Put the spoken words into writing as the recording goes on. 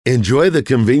Enjoy the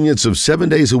convenience of 7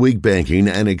 days a week banking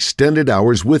and extended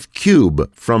hours with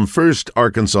Cube from First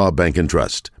Arkansas Bank and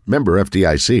Trust. Member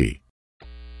FDIC.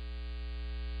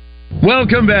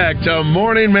 Welcome back to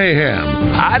Morning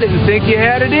Mayhem. I didn't think you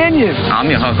had it in you.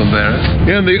 I'm your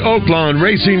huckleberry. In the Oaklawn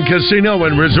Racing Casino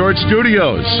and Resort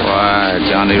Studios. Why,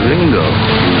 Johnny Ringo,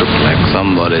 you look like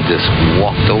somebody just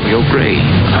walked over your grave.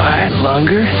 All right,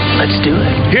 Lunger, let's do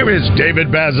it. Here is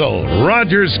David Basil,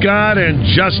 Roger Scott, and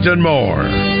Justin Moore.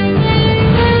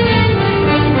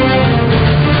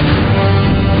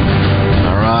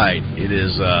 All right, it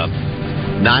is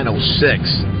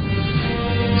 9:06.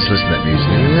 Let's listen to that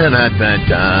music.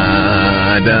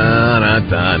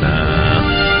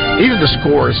 Even the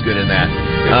score is good in that.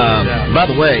 By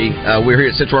the way, we're here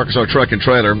at Central Arkansas Truck and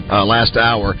Trailer last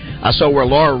hour. I saw where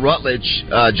Laura Rutledge,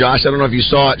 Josh, I don't know if you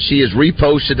saw it, she has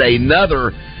reposted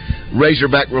another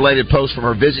Razorback-related post from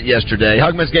her visit yesterday.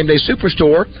 Hugman's Game Day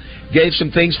Superstore gave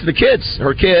some things for the kids,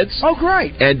 her kids. Oh,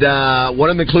 great. And one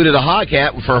of them included a hog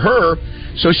hat for her.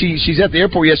 So she's at the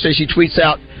airport yesterday. She tweets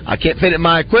out, I can't fit it in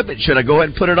my equipment. Should I go ahead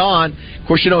and put it on? Of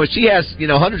course, she has,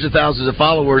 hundreds of thousands of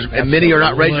followers, and many are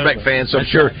not Razorback fans, so I'm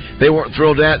sure they weren't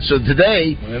thrilled at it. So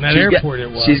today,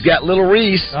 she's got little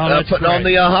Reese putting on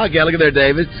the hog hat. Look at there,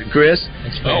 David, Chris.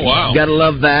 Oh, wow. Got to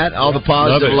love that. All the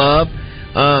positive love.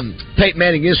 Peyton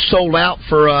Manning is sold out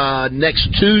for next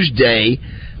Tuesday.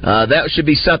 That should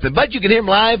be something. But you can hear him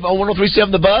live on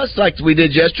 103.7 The Buzz like we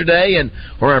did yesterday and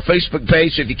on our Facebook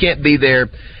page. So if you can't be there,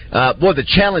 the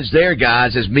challenge there,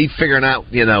 guys, is me figuring out,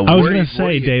 I was going to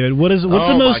say, David, what's the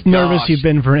most nervous you've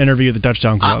been for an interview at the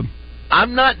Touchdown Club?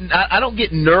 I'm not. I don't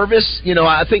get nervous.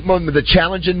 I think maybe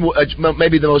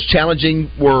the most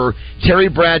challenging were Terry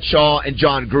Bradshaw and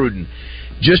John Gruden.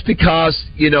 Just because,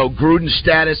 Gruden's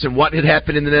status and what had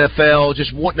happened in the NFL,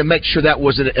 just wanting to make sure that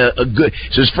wasn't a good.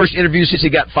 So his first interview since he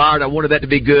got fired, I wanted that to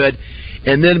be good.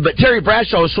 But Terry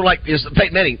Bradshaw was sort of like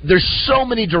Peyton Manning. There's so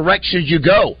many directions you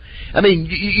go. I mean,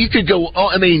 you could go.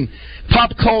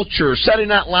 Pop culture, Saturday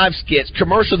Night Live skits,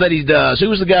 commercial that he does. Who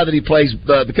was the guy that he plays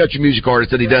the country music artist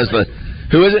that he does the?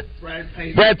 Who is it?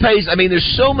 Brad Paisley. I mean, there's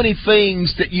so many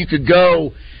things that you could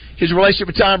go. His relationship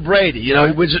with Tom Brady, he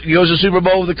goes to the Super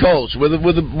Bowl with the Colts, with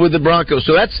the Broncos.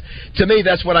 So to me,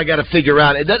 that's what I got to figure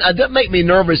out. It doesn't make me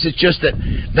nervous. It's just that,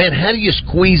 man, how do you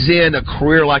squeeze in a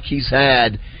career like he's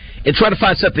had and try to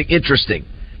find something interesting?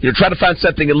 Try to find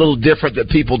something a little different that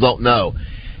people don't know.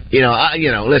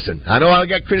 Listen, I know I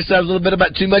got criticized a little bit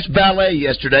about too much ballet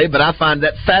yesterday, but I find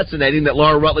that fascinating that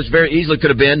Laura Rutledge very easily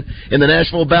could have been in the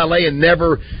Nashville Ballet and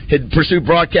never had pursued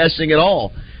broadcasting at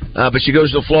all. But she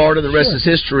goes to Florida, the rest is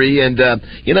history. And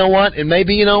you know what? And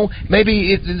maybe a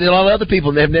lot of other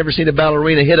people have never seen a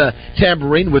ballerina hit a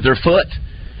tambourine with their foot.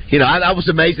 I was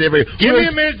amazed at every. Give me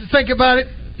a minute to think about it.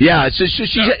 Yeah, so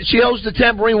she holds the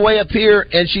tambourine way up here,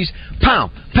 and she's pow,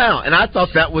 pow. And I thought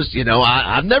that was,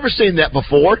 I've never seen that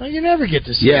before. Well, you never get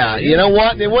to see that. Yeah, you know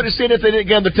what? They wouldn't have seen it if they didn't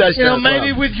get the touchdown.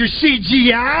 Maybe with your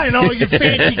CGI and all your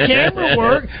fancy camera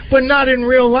work, but not in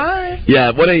real life. Yeah,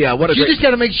 you just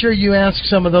got to make sure you ask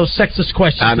some of those sexist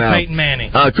questions to Peyton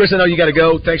Manning. Chris, I know you got to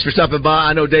go. Thanks for stopping by.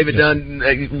 I know David Dunn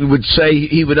would say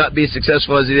he would not be as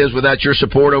successful as he is without your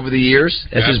support over the years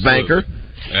as his banker.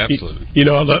 Absolutely.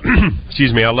 I love,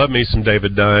 I love me some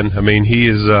David Dunn. I mean, he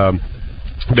has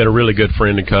been a really good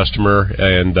friend and customer,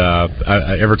 and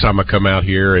every time I come out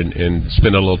here and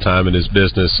spend a little time in his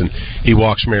business, and he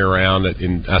walks me around,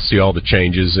 and I see all the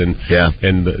changes and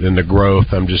the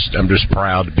growth. I'm just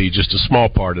proud to be just a small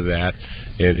part of that.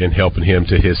 And helping him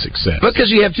to his success.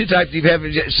 Because you have two types. You have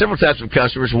several types of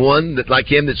customers. One that, like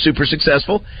him, that's super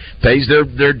successful, pays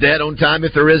their debt on time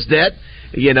if there is debt.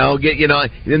 And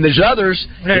then there's others.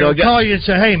 They'll call you and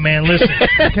say, "Hey, man, listen,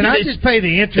 can I just pay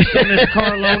the interest on this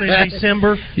car loan in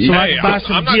December so I can buy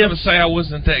some I'm not going to say I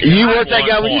wasn't that guy. You weren't that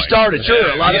guy when you started.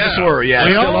 Sure, a lot of us were. Yeah,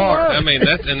 we still are. I mean,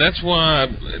 that's why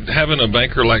having a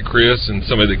banker like Chris and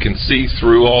somebody that can see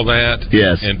through all that,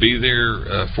 and be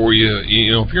there for you.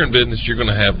 If you're in business, you're going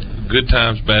to have good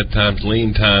times, bad times,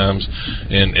 lean times,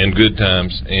 and good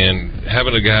times. And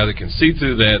having a guy that can see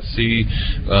through that, see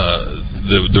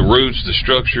the roots, the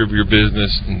structure of your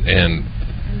business, and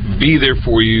be there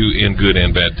for you in good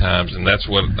and bad times, and that's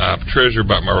what I treasure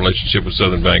about my relationship with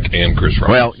Southern Bank and Chris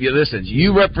Roberts. Well, listen,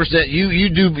 you represent you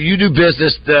do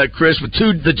business, Chris, with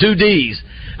the two D's.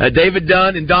 David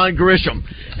Dunn and Don Grisham.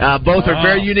 Both are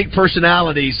very unique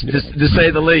personalities, to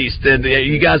say the least. And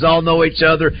you guys all know each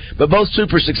other, but both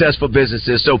super successful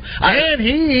businesses. And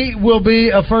he will be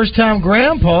a first-time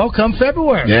grandpa come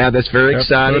February. Yeah, that's very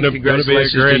exciting.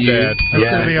 Congratulations to you. That's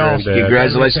going to be awesome.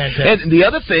 Congratulations. And the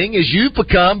other thing is you've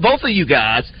become, both of you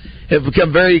guys, have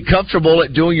become very comfortable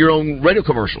at doing your own radio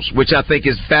commercials, which I think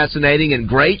is fascinating and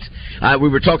great. We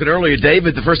were talking earlier,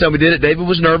 David, the first time we did it, David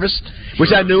was nervous,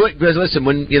 which I knew it, because, listen,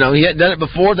 when he hadn't done it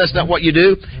before, that's not what you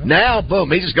do. Now,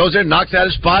 boom, he just goes there and knocks out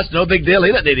his spots, no big deal.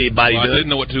 He doesn't need anybody to do it. I didn't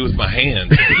know what to do with my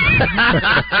hand.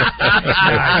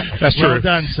 That's true. Well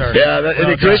done, sir. Yeah,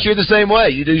 and Chris, you're the same way.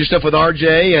 You do your stuff with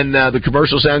RJ, and the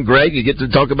commercials sound great. You get to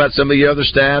talk about some of your other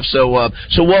staff, so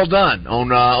well done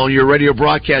on your radio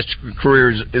broadcast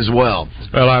careers as well.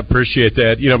 Well, I appreciate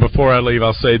that. Before I leave,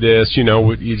 I'll say this.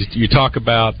 You talk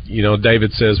about,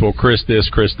 David says, well, Chris this,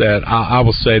 Chris that. I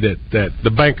will say that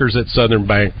the bankers at Southern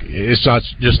Bank, it's not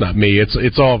just not me.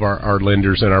 It's all of our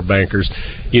lenders and our bankers.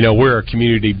 We're a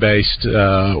community-based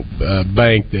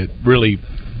bank that really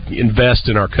invest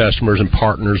in our customers and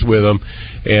partners with them,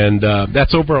 and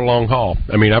that's over a long haul.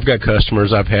 I mean, I've got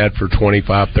customers I've had for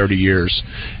 25, 30 years,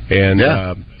 and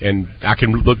I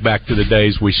can look back to the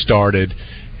days we started,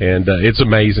 and it's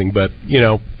amazing. But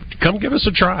come give us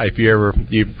a try if you're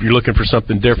looking for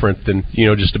something different than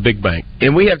just a big bank.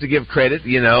 And we have to give credit.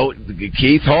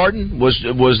 Keith Harden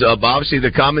was obviously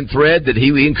the common thread that he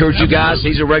encouraged you guys.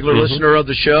 He's a regular listener of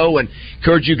the show and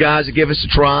encouraged you guys to give us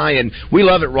a try. And we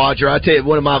love it, Roger. I tell you,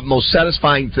 one of my most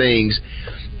satisfying things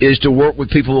is to work with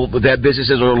people that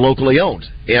businesses are locally owned,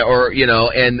 and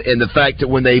the fact that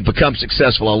when they become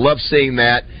successful, I love seeing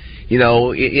that.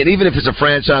 And even if it's a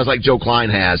franchise like Joe Klein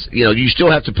has, you still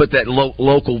have to put that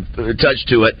local touch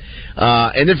to it.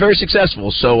 And they're very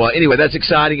successful. So, anyway, that's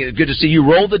exciting. It's good to see you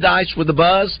roll the dice with the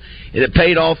Buzz, and it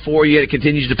paid off for you. It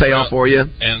continues to pay off for you.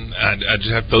 And I just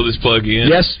have to throw this plug in.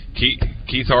 Yes.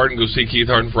 Keith Harden, go see Keith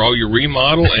Harden for all your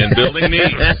remodel and building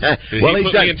needs. Well, he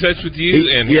put me in touch with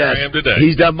you, and here I am today.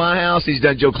 He's done my house. He's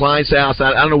done Joe Klein's house.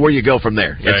 I don't know where you go from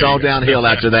there. It's all downhill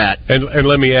after that. And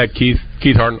let me add, Keith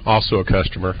Harden, also a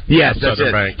customer. Yes, that's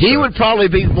it. Bank, he would probably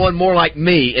be one more like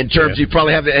me in terms you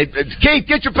probably have Keith,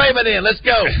 get your payment in. Let's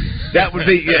go. That would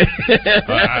be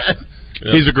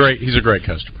He's a great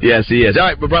customer. Yes, he is. All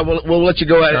right, we'll let you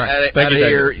go out of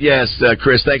here. Yes,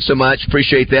 Chris, thanks so much.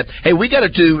 Appreciate that. Hey, we got to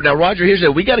do now, Roger.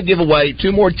 We got to give away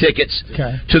 2 more tickets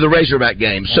to the Razorback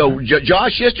game. So,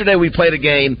 Josh, yesterday we played a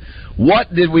game.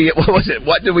 What did we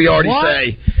already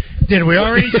say? Did we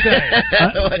already say?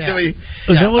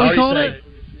 Is that what we called it?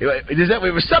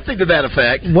 It was something to that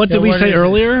effect. What did we say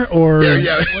earlier? Or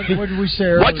what did we say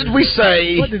earlier? What did we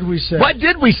say? What did we say? What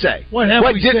did we say? What have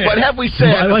we said? What have we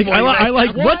said? I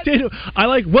like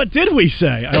what did we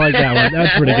say? I like that one.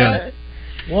 That's pretty good.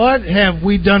 What have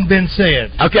we been said?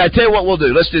 Okay, I tell you what we'll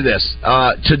do. Let's do this.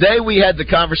 Today we had the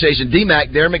conversation.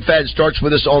 Darren McFadden starts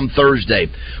with us on Thursday.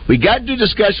 We got to do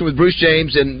discussion with Bruce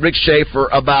James and Rick Schaefer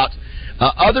about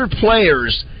other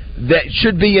players that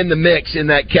should be in the mix in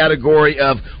that category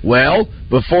of,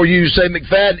 before you say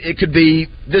McFadden, it could be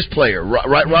this player,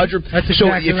 right, Roger? That's exactly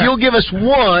so if you'll give us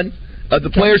one of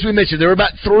the players we mentioned, there were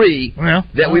about 3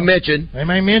 we mentioned. They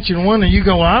may mention one, and you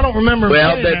go, I don't remember.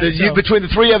 Between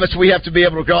the 3 of us, we have to be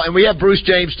able to call, and we have Bruce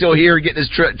James still here getting his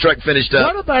truck finished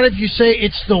up. What about if you say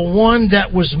it's the one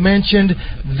that was mentioned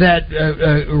that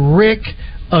Rick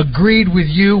agreed with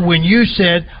you when you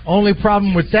said only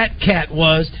problem with that cat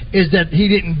is that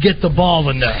he didn't get the ball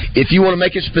enough? If you want to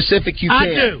make it specific, you can. I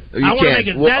do. I want to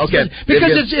make it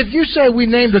because if you say we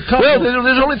named a couple,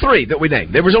 there's only 3 that we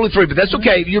named. There was only 3, but that's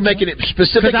okay. You're making it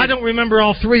specific. Because I don't remember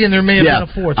all 3, and there may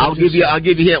have been a 4th. I'll give you a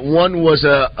hint. One was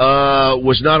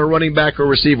not a running back or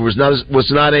receiver. Was not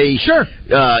a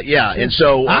and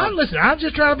so listen. I'm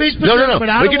just trying to be specific. No. But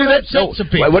I we can do that. So,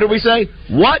 what did we say?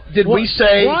 What did we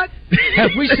say? What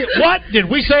did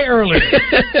we say earlier?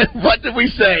 What did we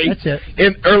say? That's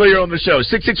it. Earlier on the show?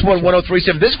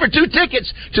 661-1037. This is for 2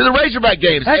 tickets to the Razorback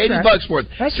games. That's $80 worth.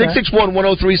 That's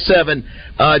 661-1037.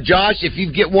 Josh, if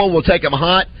you get one, we'll take them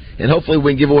hot, and hopefully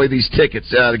we can give away these tickets.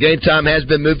 The game time has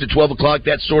been moved to 12 o'clock.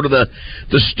 That's sort of the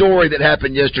story that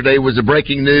happened yesterday was the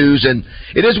breaking news, and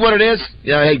it is what it is.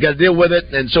 Hey, got to deal with it,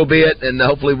 and so be it, and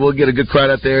hopefully we'll get a good crowd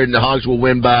out there, and the Hogs will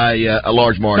win by a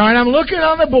large margin. All right, I'm looking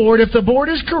on the board. If the board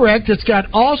is correct, it's got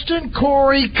Austin,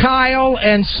 Corey, Kyle,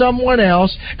 and someone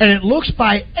else, and it looks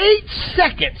by 8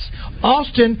 seconds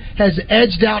Austin has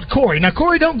edged out Corey. Now,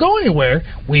 Corey, don't go anywhere.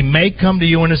 We may come to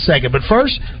you in a second. But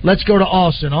first, let's go to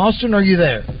Austin. Austin, are you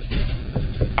there?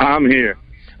 I'm here.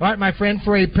 All right, my friend,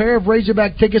 for a pair of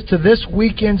Razorback tickets to this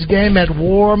weekend's game at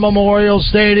War Memorial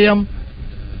Stadium,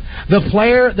 the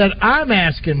player that I'm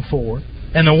asking for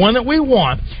and the one that we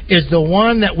want is the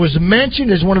one that was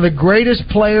mentioned as one of the greatest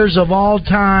players of all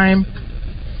time.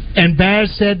 And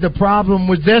Baz said the problem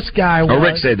with this guy was...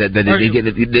 Rick said that he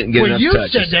didn't get enough touches. Well, you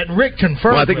said that, and Rick confirmed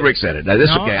it. Well, I think Rick said it. That's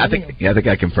okay. I think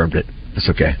I confirmed it. That's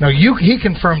okay. No, he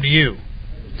confirmed to you.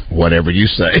 Whatever you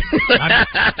say. That's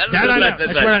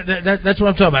what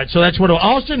I'm talking about. So that's what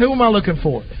Austin. Who am I looking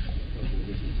for?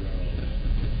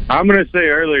 I'm going to say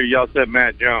earlier y'all said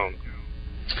Matt Jones.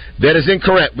 That is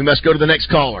incorrect. We must go to the next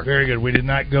caller. Very good. We did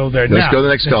not go there. Let's go to the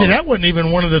next caller. See, that wasn't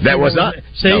even one of the. That was not.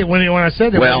 See, no. when I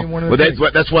said that, wasn't one of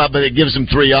the that's why. But it gives them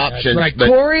three options. Right,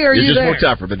 Corey, are you there? It's just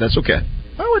more tougher, but that's okay.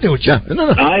 I would do it. Yeah, no.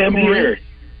 I am here.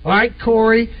 All right,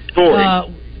 Corey. Corey.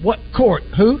 What? Corey?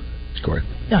 Who? It's Corey.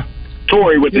 Yeah.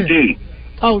 Tory with the T.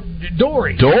 Oh,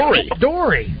 Dory. Dory.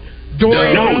 No,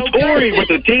 Tory with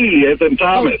the T as in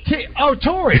Thomas.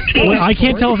 Tory. Well, I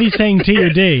can't tell if he's saying T or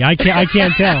D. I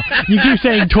can't tell. You keep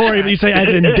saying Tory, but you say as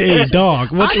in D,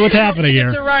 dog. What's happening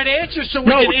here? Get the right answer so we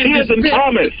no, can end T as this in bit.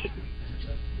 Thomas.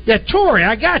 Yeah, Tory,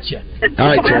 I got you. All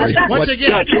right, Tory. Again,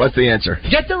 what's the answer?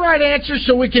 Get the right answer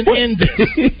so we can end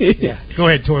this. Yeah. Go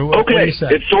ahead, Tory. What do you say?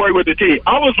 It's Tory with the T.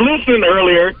 I was listening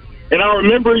earlier, and I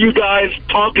remember you guys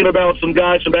talking about some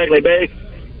guys from Bagley Bay.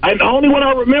 And the only one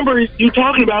I remember you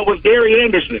talking about was Gary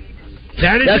Anderson.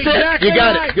 That's exactly it. You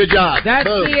got right. it. Good job. That's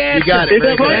Boom. the answer. You got it. Is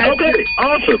that right? Okay,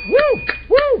 awesome.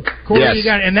 Woo! Corey, yes. You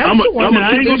got it. And that's I'm the one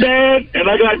a single dad, and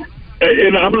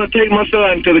I'm going to take my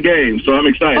son to the game, so I'm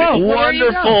excited. Oh,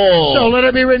 wonderful. So let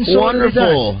it be written. So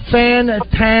wonderful.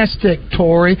 Fantastic,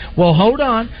 Tory. Well, hold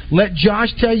on. Let Josh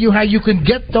tell you how you can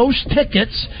get those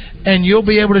tickets, and you'll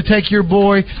be able to take your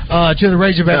boy to the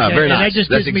Razorback game. Very nice. And that just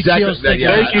That's gives me exactly chills. that,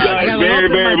 yeah. Thank you guys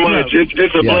very much.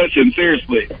 It's a blessing,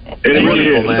 seriously. It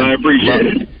really is. Man. I appreciate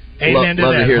it. Amen to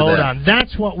love that. to hear Hold that. on.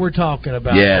 That's what we're talking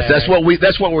about. Yes, that's what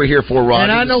we're here for, Roger.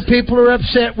 And I know people are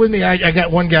upset with me. I got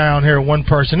one guy on here, one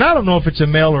person. I don't know if it's a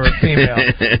male or a female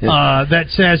that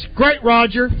says, "Great,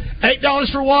 Roger. $8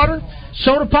 for water.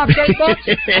 Soda pop's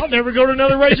 $8. I'll never go to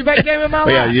another Razorback game in my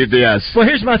life." Yeah, yes. Well,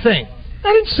 here's my thing.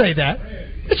 I didn't say that.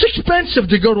 It's expensive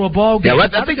to go to a ball game. Yeah,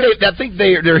 I think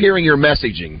they're hearing your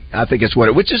messaging. I think it's what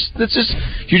it. You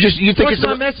think What's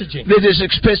my messaging? That it's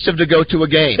expensive to go to a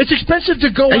game. It's expensive to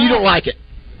go out. And you don't like it.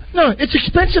 No, it's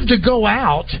expensive to go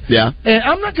out. Yeah. And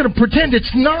I'm not going to pretend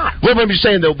it's not. Well, I'm just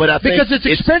saying, though, but I think... Because it's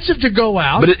expensive to go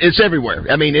out. But it's everywhere.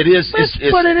 I mean, it is...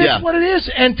 But it is what it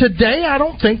is. And today, I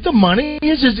don't think the money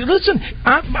is... Listen,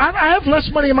 I have less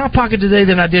money in my pocket today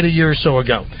than I did a year or so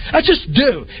ago. I just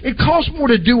do. It costs more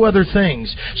to do other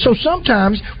things. So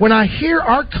sometimes, when I hear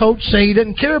our coach say he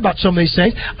doesn't care about some of these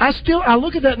things, I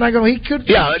look at that and I go, he could...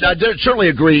 Yeah, I certainly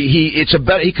agree. He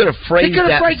could have phrased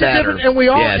that better. And we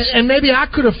all... Yes. And maybe I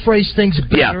could have phrase things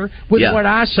better with what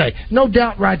I say. No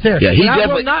doubt right there. Yeah, I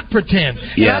will not pretend.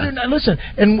 Yeah. Listen,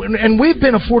 and we've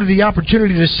been afforded the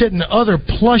opportunity to sit in other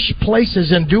plush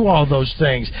places and do all those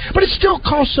things. But it still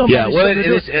costs somebody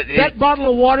that bottle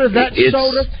of water, that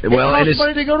soda, it costs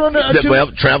money to go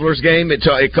to Travelers game, it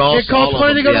costs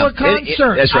money to go to a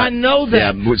concert. That's right. I know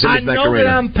that. Yeah, I know that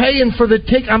I'm paying for the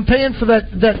ticket. I'm paying for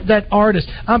that artist.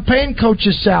 I'm paying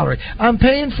coach's salary. I'm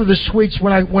paying for the suites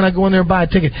when I go in there and buy a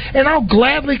ticket. And I'll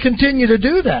gladly continue to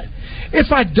do that.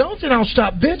 If I don't, then I'll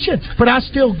stop bitching. But I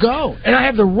still go, and I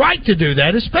have the right to do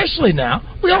that. Especially now,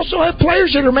 we also have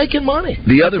players that are making money.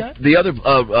 The other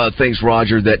things,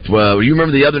 Roger, that you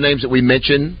remember the other names that we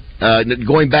mentioned.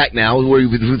 Going back now, where you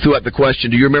threw out the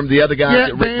question, do you remember the other guys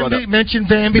that Rick brought up? Mentioned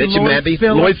Bambi,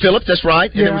 Lloyd Phillips, that's right.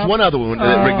 And there was one other one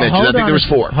that Rick mentioned. I think there was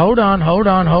four. Hold on.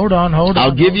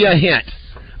 I'll give you a hint.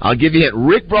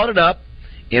 Rick brought it up.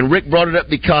 And Rick brought it up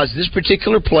because this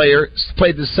particular player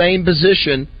played the same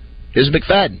position as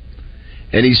McFadden.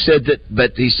 And he said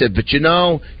but you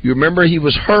know, you remember he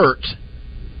was hurt.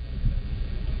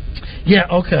 Yeah,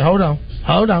 okay, hold on.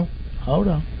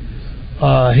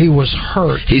 He was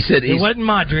hurt. He said it wasn't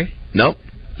Madre. Nope.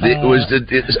 It was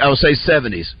I would say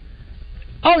 70s.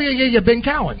 Oh, yeah, Ben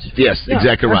Cowens. Yes,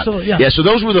 exactly right. Yeah, so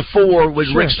those were the four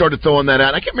when Rick started throwing that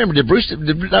out. I can't remember,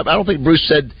 I don't think Bruce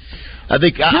said... I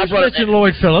think I mentioned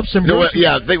Lloyd Phillips. And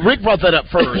Rick brought that up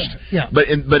first. Yeah, but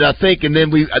I think, and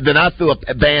then I threw up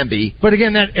Bambi. But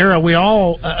again, that era, we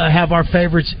all have our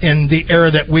favorites in the era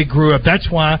that we grew up. That's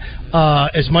why,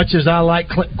 as much as I like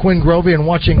Quinn Grovey and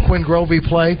watching Quinn Grovey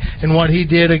play and what he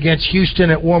did against Houston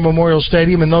at War Memorial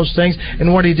Stadium and those things,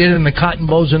 and what he did in the Cotton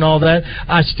Bowls and all that,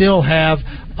 I still have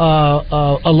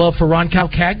a love for Ron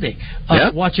Calcagney,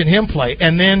 watching him play,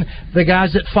 and then the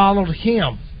guys that followed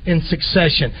him in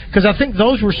succession, because I think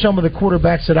those were some of the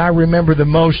quarterbacks that I remember the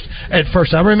most at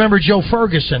first. I remember Joe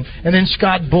Ferguson, and then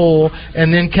Scott Bull,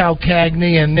 and then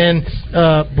Calcagney, and then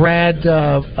Brad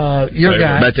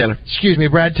Taylor. Excuse me,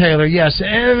 Brad Taylor. Yes,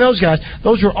 and those guys.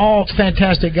 Those were all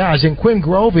fantastic guys. And Quinn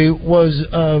Grovey was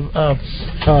a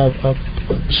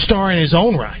star in his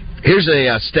own right. Here's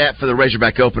a stat for the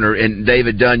Razorback opener, and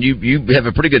David Dunn, you have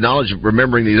a pretty good knowledge of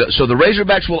remembering these. So the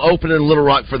Razorbacks will open in Little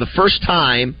Rock for the first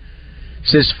time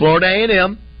since Florida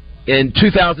A&M in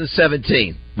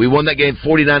 2017. We won that game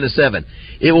 49-7.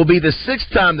 It will be the 6th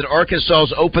time that Arkansas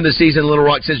has opened the season in Little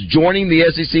Rock since joining the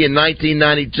SEC in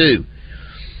 1992.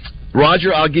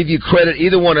 Roger, I'll give you credit,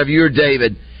 either one of you or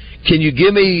David. Can you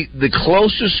give me the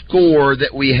closest score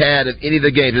that we had of any of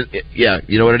the games? Yeah,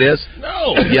 you know what it is?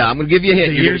 No. Yeah, I'm going to give you a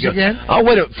hint. The years again? Oh,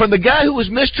 wait a minute. From the guy who was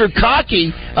Mr.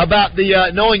 Cocky about the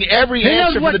knowing every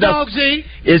answer for the dogs eat.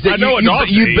 Is that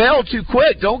you eat. bailed too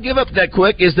quick. Don't give up that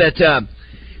quick. Is that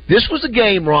this was a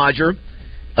game, Roger,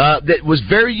 that was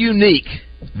very unique.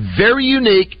 Very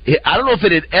unique. I don't know if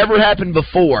it had ever happened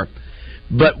before,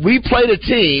 but we played a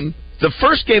team, the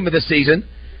first game of the season,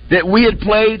 that we had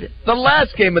played the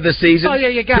last game of the season. Oh, yeah,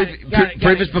 you got it.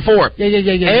 Previous before.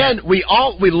 Yeah. And we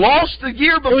lost the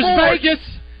year before. It was Vegas.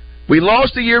 We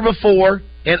lost the year before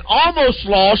and almost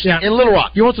lost in Little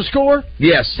Rock. You want the score?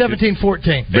 Yes.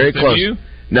 17-14. Very close.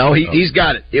 No, he's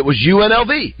got it. It was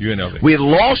UNLV. UNLV. We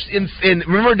lost in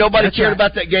remember, nobody cared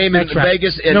about that game in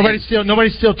Vegas. And nobody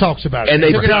still talks about it. And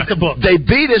they took it off the book. They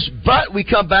beat us, but we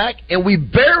come back and we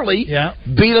barely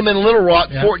beat them in Little Rock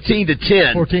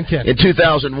 14-10. 14-10 in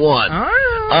 2001.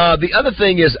 The other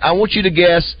thing is, I want you to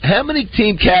guess how many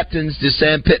team captains does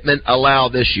Sam Pittman allow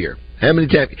this year? How many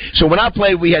times? So when I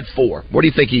played, we had 4. What do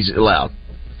you think he's allowed?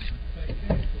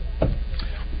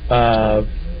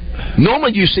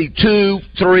 Normally you see 2,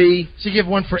 3. So you give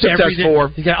one for sometimes every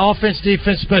 4. You got offense,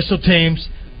 defense, special teams,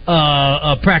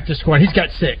 practice squad. He's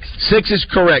got 6. 6 is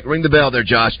correct. Ring the bell there,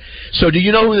 Josh. So do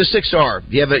you know who the 6 are?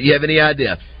 Do you have any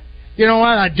idea? You know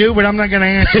what? I do, but I'm not going to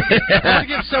answer. I'm going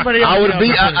to give somebody else.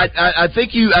 I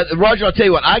think you, Roger. I'll tell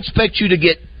you what. I expect you to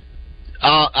get.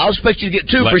 I'll expect you to get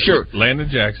 2 for sure. Landon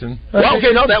Jackson. Well,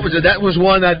 okay, no, that was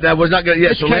one that was not good.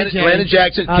 Yeah, so Landon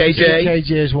Jackson, KJ.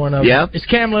 KJ is one of them. Yeah, it's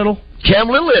Cam Little. Cam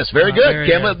Little is very good.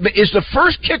 Cam Little is the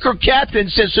first kicker captain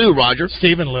since who, Roger?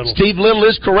 Stephen Little. Steve Little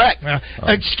is correct.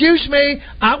 Excuse me,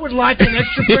 I would like an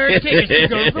extra pair of tickets to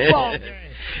go to the ball game.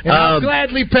 And I'll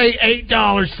gladly pay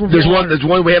 $8 for one. There's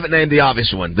one we haven't named, the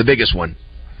obvious one, the biggest one.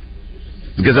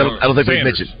 Because I don't think we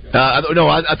mentioned.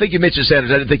 I think you mentioned Sanders.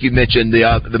 I didn't think you mentioned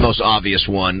the most obvious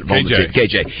one,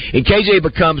 KJ. And KJ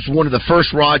becomes one of the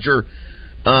first Roger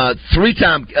 3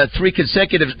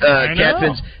 consecutive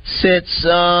captains since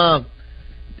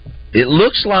it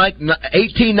looks like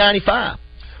 1895.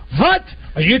 What?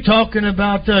 Are you talking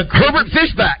about Herbert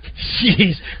Fishback?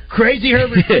 Jeez, crazy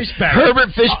Herbert Fishback. Herbert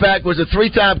Fishback was a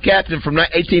 3-time captain from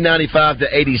 1895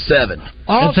 to 87.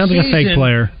 That sounds like a fake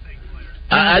player.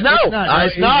 I know.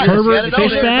 It's not. Herbert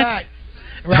Fishback?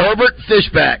 Right. Herbert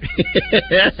Fishback.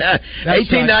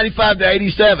 1895 to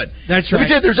 87. That's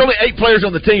right. There's only 8 players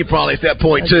on the team probably at that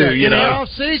point, too. Right. You know, all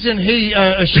season he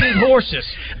shoot horses.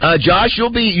 Josh,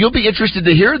 you'll be interested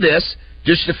to hear this.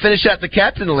 Just to finish out the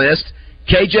captain list: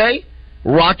 KJ,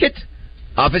 Rocket,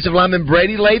 offensive lineman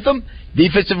Brady Latham,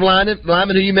 defensive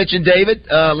lineman who you mentioned, David,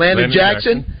 Landon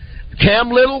Jackson, Cam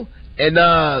Little, and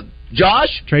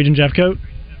Josh Trajan Jeffcoat.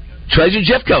 Trajan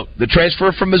Jeffcoat, the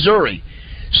transfer from Missouri.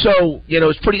 So,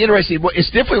 it's pretty interesting. It's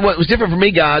different. What was different for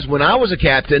me, guys, when I was a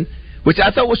captain, which I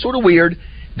thought was sort of weird,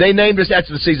 they named us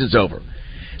after the season's over.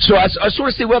 So I sort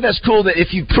of say, well, that's cool that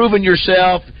if you've proven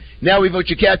yourself, now we vote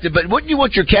your captain. But wouldn't you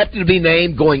want your captain to be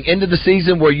named going into the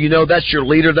season where you know that's your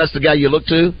leader, that's the guy you look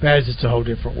to? Baz, it's a whole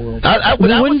different world. I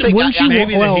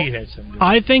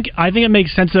think it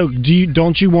makes sense, though.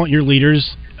 Don't you want your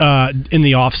leaders in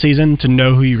the off season to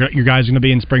know who your guys are going to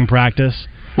be in spring practice?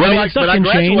 Well, but I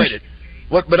graduated.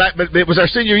 But it was our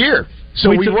senior year, so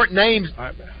we weren't named.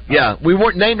 Yeah, we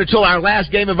weren't named until our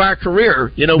last game of our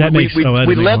career. We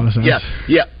left. Yeah.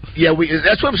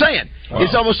 That's what I'm saying. Wow.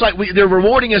 It's almost like they're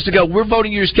rewarding us to go, we're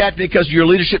voting you as captain because of your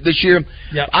leadership this year.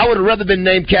 Yep. I would have rather been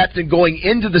named captain going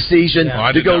into the season. Yeah.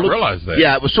 I did not realize that.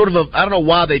 Yeah, it was sort of I don't know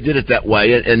why they did it that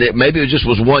way, and maybe it just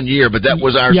was 1 year, but that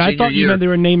was our senior year. Yeah, I thought you meant they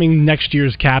were naming next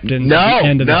year's captain at the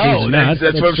end of the season.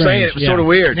 That's what I'm saying. It was sort of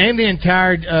weird. Name the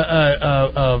entire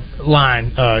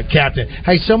line, captain.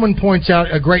 Hey, someone points out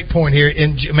a great point here,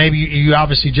 and maybe you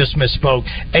obviously just misspoke.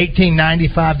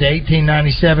 1895 to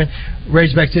 1897,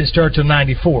 Razorbacks didn't start till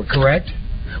 94, correct?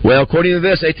 Well, according to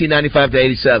this, 1895 to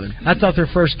 87. I thought their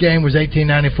first game was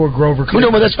 1894 Grover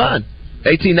Cleveland. Well, no, that's fine.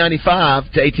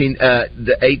 1895 to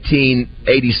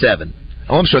 1887.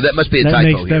 Oh, I'm sorry, that must be a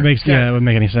typo here. That wouldn't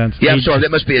make any sense. Yeah, I'm sorry,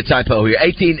 that must be a typo here.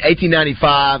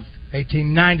 1895.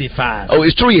 1895. Oh,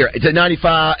 it's 3 years. It's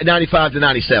 95 to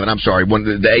 97. I'm sorry.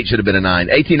 The 8 should have been a 9.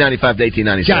 1895 to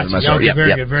 1897. Gotcha. I'm sorry.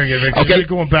 Okay, very good. Okay, you're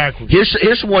going backwards.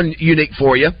 Here's one unique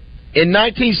for you. In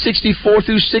 1964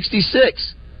 through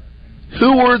 66,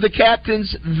 who were the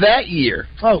captains that year?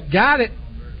 Oh, got it.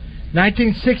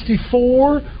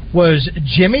 1964 was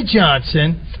Jimmy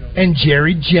Johnson and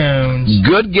Jerry Jones.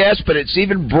 Good guess, but it's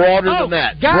even broader than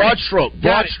that. Broad stroke.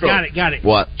 Got it.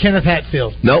 What? Kenneth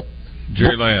Hatfield. Nope.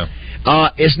 Jerry Lamb.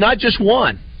 It's not just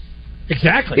one.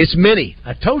 Exactly. It's many.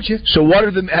 I told you. So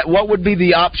what would be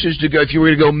the options to go if you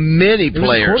were to go many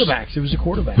players? It was a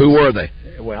quarterback. Who were they?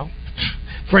 Well,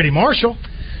 Freddie Marshall.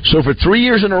 So for 3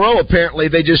 years in a row, apparently,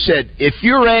 they just said, if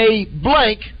you're a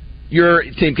blank, you're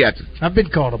team captain. I've been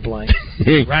called a blank.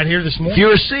 Right here this morning. If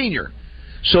you're a senior.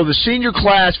 So the senior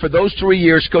class for those 3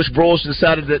 years, Coach Broyles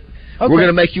decided that we're going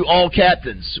to make you all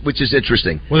captains, which is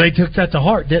interesting. Well, they took that to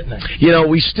heart, didn't they? You know,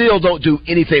 we still don't do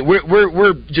anything.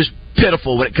 We're just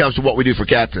pitiful when it comes to what we do for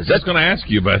captains. I was going to ask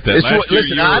you about that.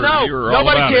 Listen, I know.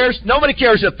 Nobody cares. Nobody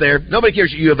cares up there. Nobody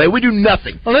cares at U of A. We do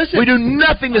nothing. Well, listen, we do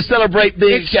nothing to celebrate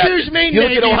being captains. Excuse me, you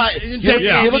look at Ohio,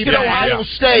 you look at Ohio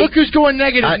State. Look who's going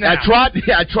negative now. I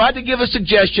tried to give a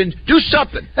suggestion. Do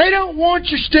something. They don't want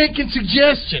your stinking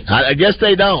suggestions. I guess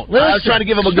they don't. Listen, I was trying to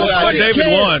give them a good idea. What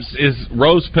David wants is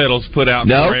rose petals put out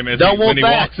for him when he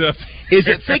walks up. Is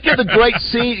it think of the great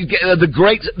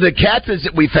the captains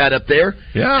that we've had up there?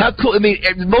 Yeah. How cool! I mean,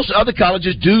 most other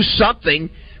colleges do something.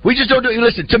 We just don't do it.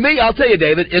 Listen, to me, I'll tell you,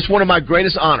 David, it's one of my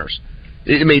greatest honors.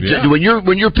 I mean, when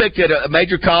you're picked at a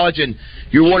major college and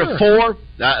you're one of four.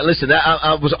 Listen,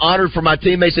 I was honored for my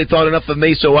teammates. They thought enough of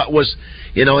me, so I was,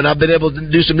 and I've been able to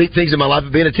do some neat things in my life.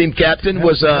 Being a team captain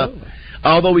was.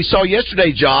 Although we saw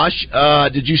yesterday, Josh,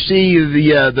 did you see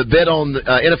the bit on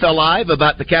NFL Live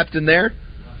about the captain there?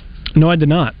 No, I did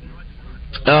not.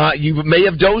 You may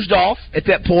have dozed off at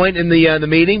that point in the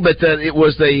meeting, but it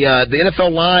was the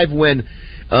NFL Live when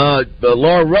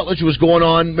Laura Rutledge was going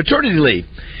on maternity leave,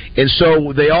 and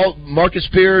so they all Marcus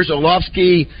Spears,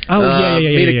 Orlovsky,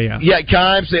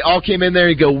 Kimes, they all came in there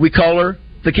and go. We call her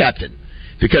the captain.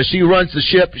 Because she runs the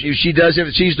ship, she does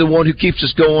everything. She's the one who keeps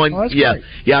us going. Oh, great.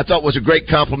 I thought it was a great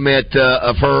compliment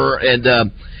of her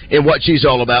and what she's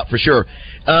all about for sure.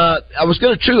 Someone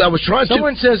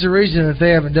says the reason that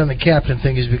they haven't done the captain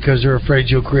thing is because they're afraid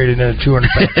you'll create another 200.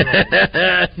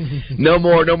 No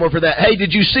more for that. Hey,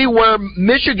 did you see where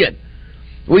Michigan?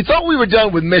 We thought we were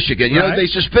done with Michigan. They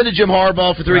suspended Jim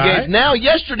Harbaugh for 3 games. Now,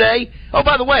 yesterday. Oh,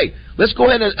 by the way, let's go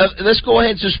ahead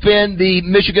and suspend the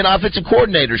Michigan offensive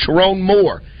coordinator, Sharon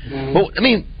Moore. Mm-hmm. Well, I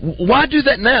mean, why do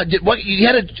that now? You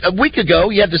had a week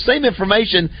ago. You had the same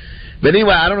information. But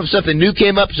anyway, I don't know if something new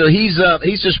came up, so he's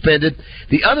suspended.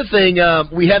 The other thing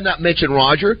we have not mentioned,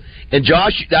 Roger and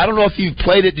Josh, I don't know if you've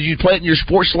played it. Did you play it in your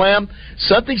Sports Slam?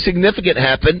 Something significant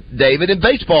happened, David, in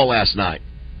baseball last night.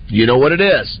 You know what it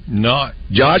is? Not.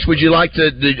 Josh, would you like to?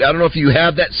 I don't know if you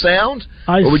have that sound,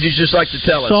 or would you just like to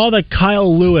tell us? I saw that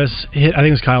Kyle Lewis hit. I think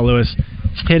it was Kyle Lewis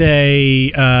hit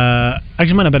a.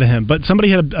 Actually, it might not have been him, but somebody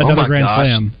hit another grand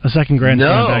slam, a second grand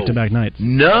slam back-to-back nights.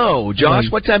 No, Josh.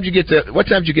 What time did you get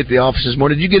the office this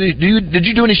morning? Did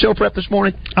you do any show prep this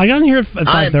morning? I got in here at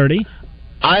 5:30.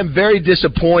 I am very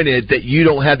disappointed that you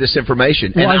don't have this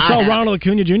information. Well, I saw Ronald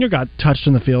Acuna Jr. got touched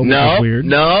in the field. Which was weird.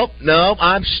 No,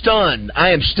 I'm stunned.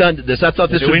 I am stunned at this. I thought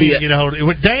this would be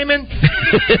Damon.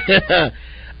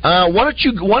 Why don't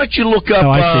you look up?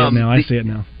 Oh, I see it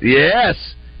now. Yes.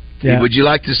 Yeah. Would you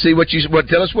like to see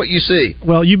tell us what you see?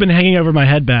 Well, you've been hanging over my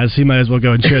head, Baz, so you might as well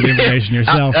go and share the information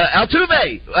yourself.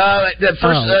 Altuve, the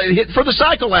first hit for the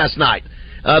cycle last night.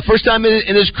 First time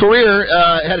in his career,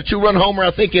 had a 2-run homer, I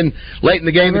think, late in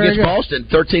the game against Boston,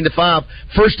 13-5.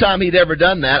 First time he'd ever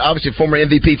done that. Obviously, former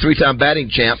MVP, 3-time batting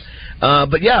champ.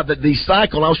 But yeah, the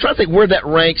cycle. I was trying to think where that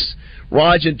ranks,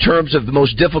 Raj, in terms of the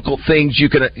most difficult things you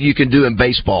can do in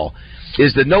baseball.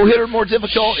 Is the no-hitter more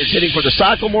difficult? Is hitting for the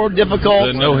cycle more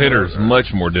difficult? The no-hitter is much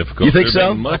more difficult. You think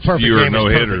so? Much fewer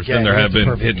no-hitters than there have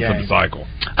been hitting for the cycle.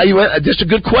 That's a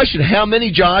good question. How many,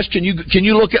 Josh? Can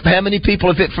you look up how many people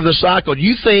have hit for the cycle? Do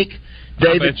you think,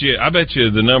 David? I bet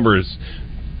you the number is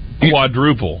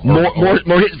quadruple.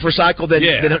 More hits for cycle than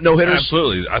no-hitters?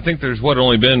 Absolutely. I think there's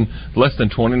only been less than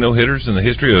 20 no-hitters in the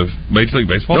history of Major League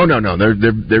Baseball? No.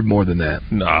 They're more than that.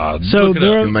 Nah. So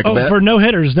for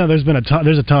no-hitters, there's been a ton.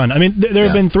 There's a ton. I mean, there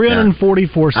have been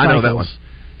 344 cycles. I know that one.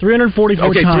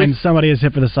 344 times somebody has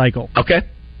hit for the cycle. Okay.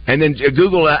 And then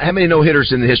Google how many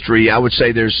no-hitters in the history. I would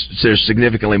say there's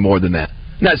significantly more than that.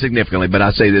 Not significantly, but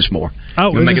I'd say this more.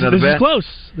 Oh, this is close.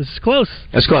 This is close.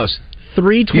 That's close.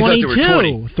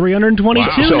 322,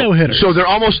 322 no-hitters. So they're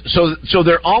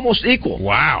almost equal.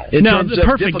 Wow. No, the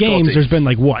perfect games. There's been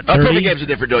like what? 30? Perfect games are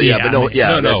different.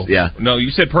 No. You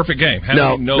said perfect game.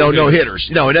 No hitters.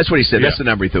 No, and that's what he said. That's the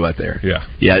number he threw out there.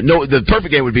 Yeah. No, the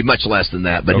perfect game would be much less than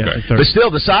that. But but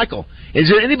still, the cycle. Is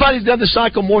there anybody who's done the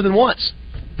cycle more than once?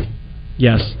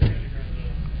 Yes.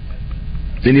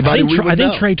 Anybody? I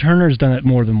think Trey Turner's done it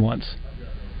more than once.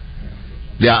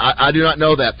 Yeah, I do not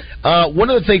know that. One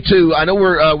other thing, too, I know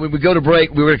when we go to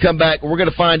break, we're going to come back, we're going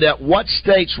to find out what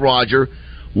states, Roger,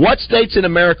 what states in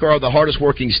America are the hardest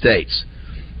working states?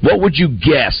 What would you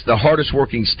guess the hardest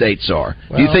working states are?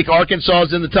 Well, do you think Arkansas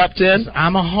is in the top 10?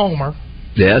 I'm a homer.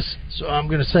 Yes. So I'm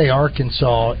going to say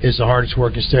Arkansas is the hardest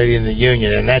working state in the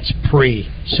Union, and that's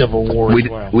pre-Civil War as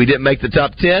well. We didn't make the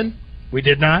top 10? We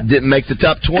did not? Didn't make the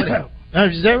top 20. Oh,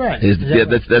 is that right?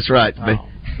 That's right. Oh.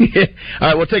 All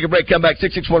right, we'll take a break. Come back,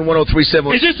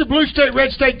 661-1037. Is this a blue state, red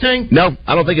state thing? No,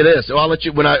 I don't think it is. So I'll let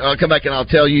you, when I'll come back and I'll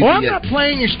tell you. Well, I'm not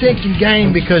playing your stinking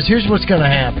game because here's what's going to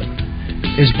happen.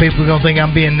 Is people are going to think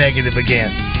I'm being negative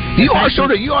again. You are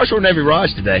sort of Navy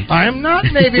Raj today. I am not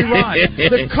Navy Raj.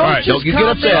 The coaches right, don't you get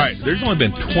upset. Right, there's only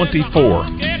been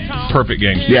 24 perfect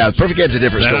games. Yeah, perfect game's a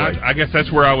different story. I guess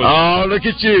that's where I was. Oh, look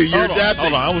at you. You're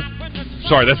hold on.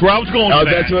 Sorry, that's where I was going. Oh,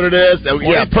 that's what it is.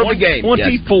 Yeah, perfect game. 24.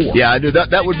 Yes. Yeah, I knew that.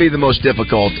 That would be the most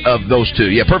difficult of those two.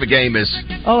 Yeah, perfect game is.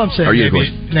 All I'm saying,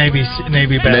 Navy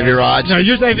Raj. No,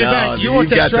 you're Navy back. You want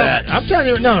that trouble. I'm telling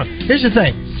you. No. Here's the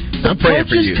thing. I'm praying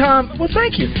for you. Well,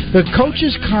 thank you. The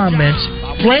coach's comments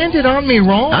landed on me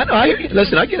wrong. I know. I hear you.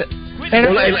 Listen, I get it.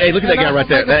 Hey, look at that guy right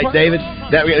there. Hey, David,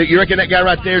 you reckon that guy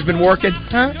right there has been working?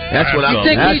 Huh? That's what you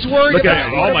think he's worried look about?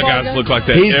 All my guys look like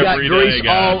that He's every got grease day,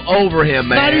 all over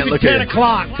him, man. Not even look 10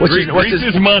 o'clock. Grease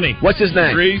is money. What's his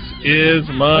name? Grease is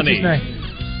money. What's his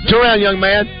name? Turn around, young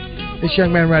man. This young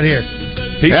man right here.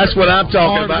 That's what I'm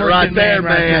talking about right there,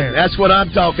 man. That's what I'm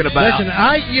talking about. Listen,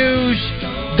 I use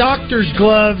doctor's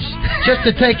gloves just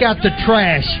to take out the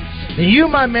trash. And you,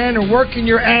 my man, are working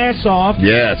your ass off.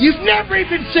 Yes. You've never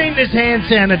even seen this hand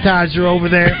sanitizer over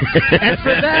there. And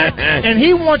for that, and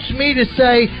he wants me to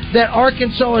say that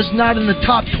Arkansas is not in the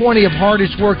top 20 of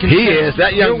hardest working. He is.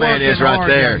 That young man is right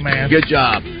there. Man. Good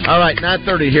job. All right,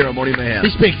 9:30 here on Morning Mayhem. He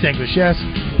speaks English, yes?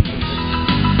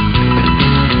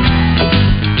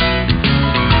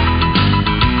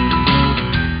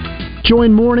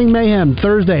 Join Morning Mayhem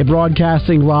Thursday,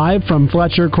 broadcasting live from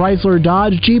Fletcher Chrysler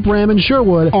Dodge Jeep Ram in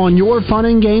Sherwood on your fun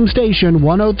and game station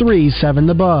 103.7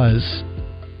 The Buzz.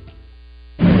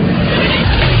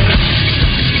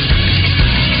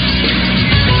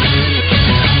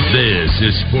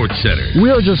 This is Sports Center.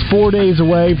 We are just 4 days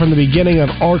away from the beginning of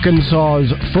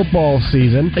Arkansas's football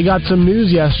season. They got some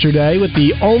news yesterday with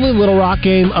the only Little Rock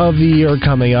game of the year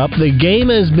coming up. The game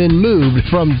has been moved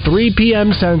from 3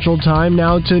 p.m. Central Time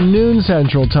now to noon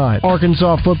Central Time.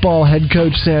 Arkansas football head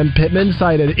coach Sam Pittman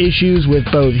cited issues with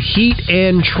both heat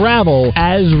and travel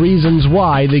as reasons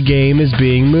why the game is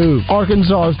being moved.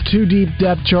 Arkansas's 2-deep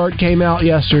depth chart came out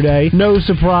yesterday. No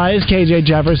surprise, KJ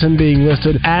Jefferson being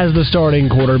listed as the starting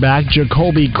quarterback.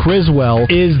 Jacoby Criswell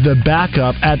is the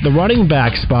backup at the running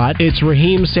back spot. It's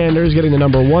Raheem Sanders getting the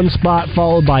number 1 spot,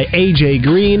 followed by A.J.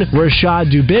 Green,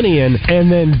 Rashad Dubinian,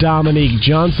 and then Dominique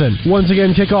Johnson. Once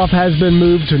again, kickoff has been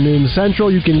moved to noon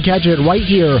Central. You can catch it right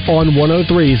here on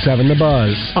 103.7 The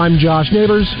Buzz. I'm Josh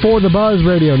Neighbors for The Buzz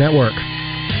Radio Network.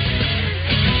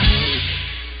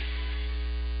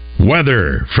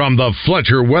 Weather from the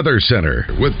Fletcher Weather Center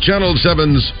with Channel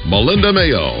 7's Melinda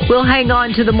Mayo. We'll hang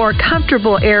on to the more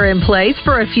comfortable air in place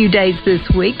for a few days this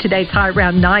week. Today's high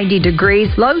around 90 degrees.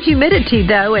 Low humidity,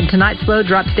 though, and tonight's low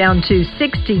drops down to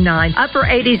 69. Upper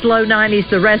 80s, low 90s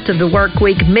the rest of the work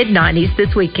week. Mid-90s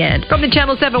this weekend. From the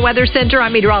Channel 7 Weather Center,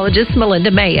 I'm meteorologist Melinda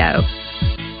Mayo.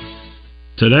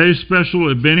 Today's special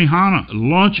at Benihana,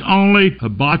 lunch only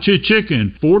hibachi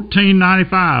chicken,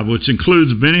 $14.95, which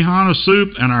includes Benihana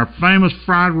soup and our famous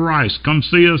fried rice. Come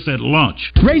see us at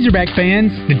lunch. Razorback fans,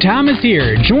 the time is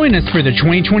here. Join us for the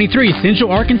 2023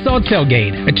 Central Arkansas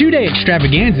Tailgate, a 2-day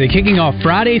extravaganza kicking off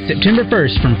Friday, September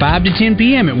 1st from 5 to 10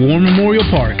 p.m. at War Memorial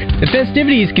Park. The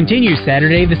festivities continue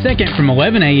Saturday the 2nd from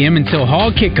 11 a.m. until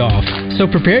hall kickoff. So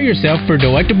prepare yourself for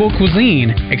delectable cuisine,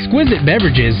 exquisite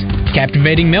beverages,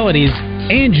 captivating melodies,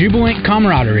 and jubilant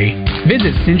camaraderie.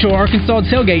 Visit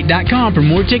CentralArkansasTailgate.com for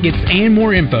more tickets and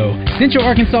more info. Central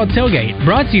Arkansas Tailgate,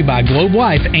 brought to you by Globe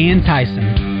Life and Tyson.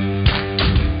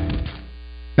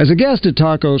 As a guest at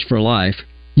Tacos for Life,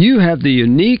 you have the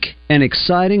unique and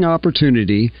exciting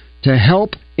opportunity to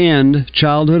help end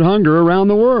childhood hunger around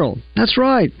the world. That's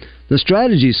right. The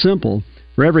strategy is simple.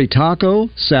 For every taco,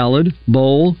 salad,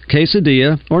 bowl,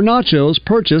 quesadilla, or nachos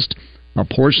purchased, a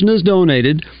portion is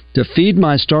donated to Feed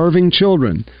My Starving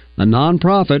Children, a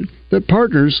nonprofit that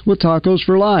partners with Tacos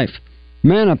for Life.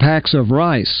 Manna packs of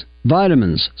rice,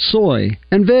 vitamins, soy,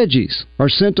 and veggies are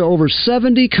sent to over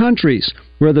 70 countries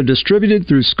where they're distributed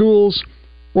through schools,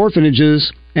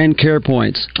 orphanages, and care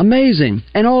points. Amazing.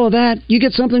 And all of that, you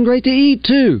get something great to eat,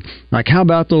 too. Like, how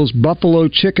about those buffalo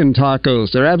chicken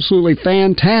tacos? They're absolutely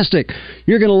fantastic.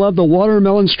 You're going to love the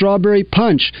watermelon strawberry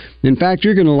punch. In fact,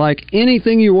 you're going to like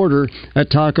anything you order at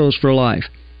Tacos for Life.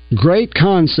 Great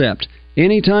concept.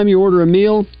 Anytime you order a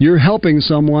meal, you're helping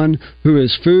someone who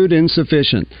is food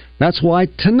insufficient. That's why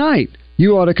tonight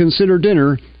you ought to consider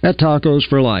dinner at Tacos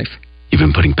for Life. You've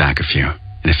been putting back a few,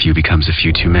 and a few becomes a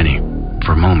few too many.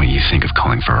 For a moment, you think of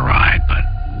calling for a ride, but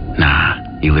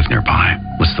nah, you live nearby.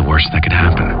 What's the worst that could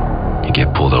happen? You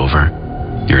get pulled over,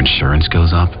 your insurance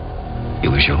goes up,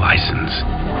 you lose your license,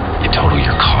 you total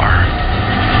your car,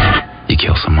 you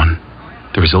kill someone.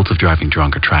 The results of driving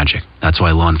drunk are tragic. That's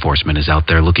why law enforcement is out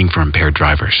there looking for impaired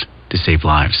drivers to save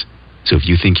lives. So if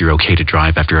you think you're okay to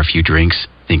drive after a few drinks,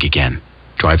 think again.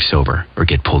 Drive sober or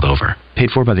get pulled over.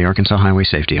 Paid for by the Arkansas Highway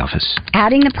Safety Office.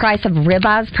 Adding the price of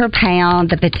ribeyes per pound,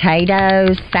 the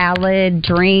potatoes, salad,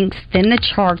 drinks, then the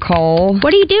charcoal.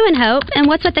 What are you doing, Hope? And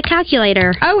what's with the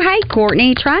calculator? Oh, hey,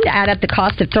 Courtney. Trying to add up the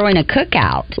cost of throwing a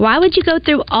cookout. Why would you go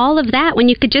through all of that when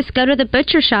you could just go to the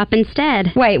butcher shop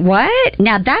instead? Wait, what?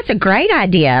 Now, that's a great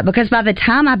idea, because by the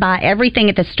time I buy everything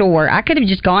at the store, I could have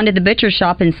just gone to the butcher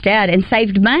shop instead and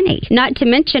saved money. Not to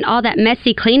mention all that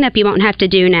messy cleanup you won't have to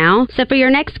do now. So for your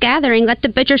next gathering, let the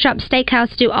Butcher Shop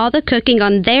Steakhouse do all the cooking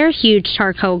on their huge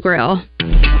charcoal grill.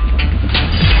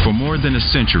 For more than a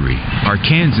century,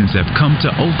 Arkansans have come to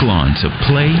Oaklawn to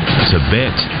play, to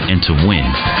bet, and to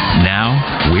win.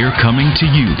 Now, we're coming to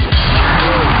you.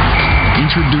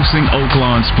 Introducing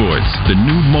Oaklawn Sports, the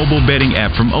new mobile betting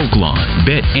app from Oaklawn.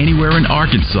 Bet anywhere in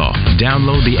Arkansas.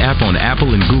 Download the app on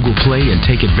Apple and Google Play and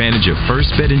take advantage of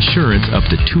first bet insurance up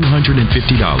to $250.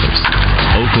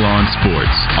 Oaklawn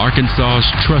Sports, Arkansas's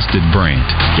trusted brand.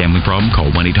 Gambling problem? Call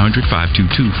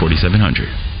 1-800-522-4700.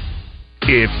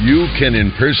 If you can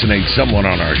impersonate someone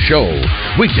on our show,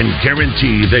 we can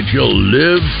guarantee that you'll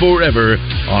live forever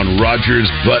on Roger's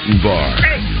Button Bar.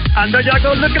 Hey, I know y'all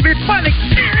gonna look at me funny,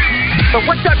 but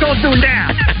what y'all gonna do now?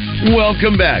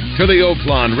 Welcome back to the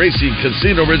Oaklawn Racing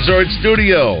Casino Resort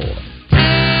Studio.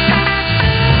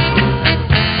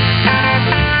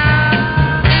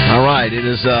 All right, it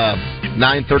is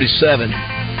 9:37.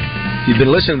 If you've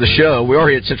been listening to the show, we are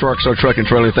here at Central Arkansas Truck and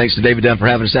Trailer. Thanks to David Dunn for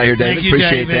having us out here, David. Thank you,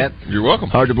 appreciate David. that. You're welcome.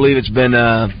 Hard to believe it's been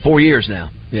 4 years now.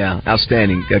 Yeah,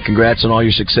 outstanding. Congrats on all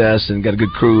your success, and got a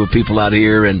good crew of people out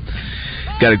here, and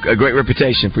got a great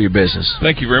reputation for your business.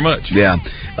 Thank you very much. Yeah.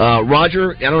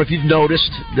 Roger, I don't know if you've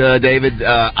noticed, David,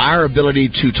 our ability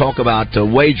to talk about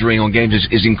wagering on games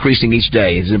is increasing each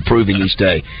day, is improving each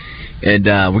day. And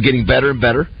we're getting better and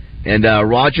better. And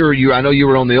Roger, I know you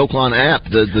were on the Oaklawn app,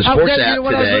 the sports app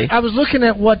today. I was looking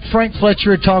at what Frank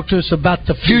Fletcher had talked to us about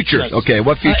the futures. Okay,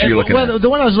 what future are you looking at? Well, the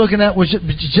one I was looking at was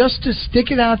just to stick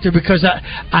it out there, because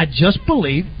I just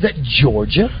believe that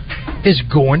Georgia is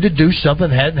going to do something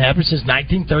that hadn't happened since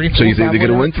 1934. So you think they're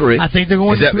going to win 3? I think they're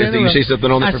going to win 3. Do you see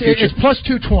something on there for future? It's plus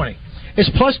 220. It's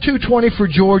plus 220 for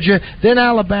Georgia, then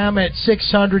Alabama at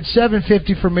 600,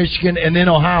 750 for Michigan, and then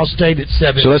Ohio State at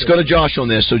 700. So let's go to Josh on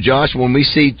this. So Josh, when we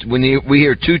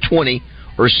hear 220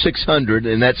 or 600,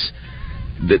 and that's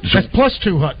plus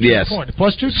 200. Yes,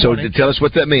 plus 220. So tell us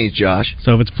what that means, Josh.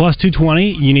 So if it's plus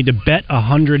 220, you need to bet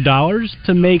 $100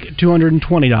 to make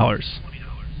 $220.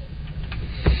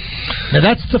 Now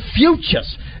that's the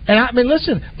futures, and I mean,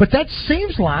 listen, but that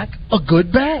seems like a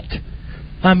good bet.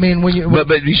 I mean, when you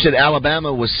but you said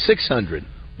Alabama was 600.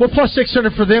 Well, plus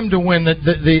 600 for them to win the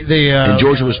and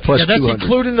Georgia was plus 200. That's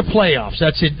including the playoffs.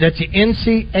 That's it. That's the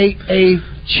NCAA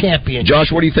championship.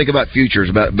 Josh, what do you think about futures,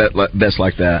 about bets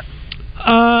like that?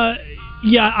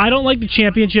 Yeah, I don't like the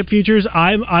championship futures.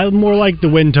 I'm more like the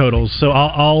win totals. So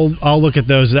I'll look at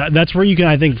those. That's where you can,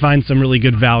 I think, find some really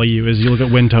good value as you look at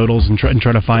win totals and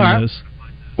try to find those.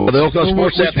 Well, the Oaklawn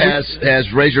Sports app has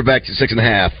Razorback at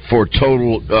 6.5 for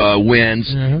total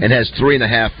wins, and has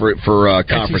 3.5 for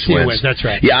conference wins. That's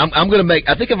right. Yeah, I'm going to make.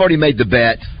 I think I've already made the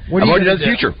bet. I've already done the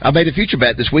future. I made a future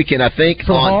bet this weekend. I think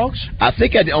for Hogs. I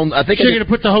think I on. I think so you're going to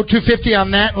put the whole 250 on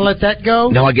that and let that go.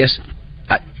 No, I guess.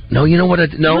 No, you know what?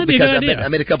 Because I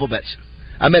made a couple bets.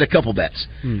 I made a couple bets.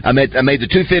 I made the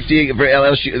 250 for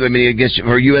LSU. I mean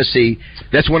for USC.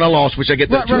 That's when I lost, which I get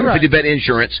the 250 bet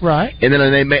insurance. Right. And then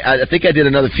I think I did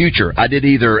another future. I did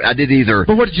either.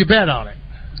 But what did you bet on it?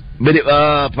 But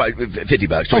probably $50,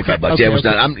 $25. Okay, yeah, it was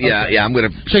done. I'm gonna.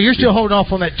 So you're still holding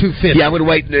off on that 250? Yeah, I'm gonna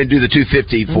wait and do the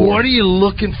 250 for. What are you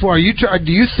looking for? Do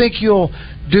you think you'll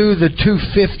do the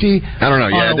 250? I don't know.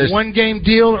 Yeah, on a one-game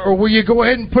deal, or will you go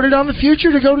ahead and put it on the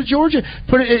future to go to Georgia?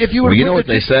 Put it if you. Well, you know what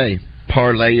they say.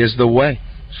 Parlay is the way.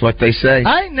 That's what they say.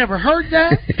 I ain't never heard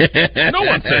that. No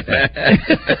one said that.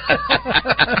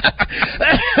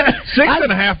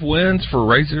 6.5 wins for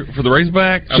the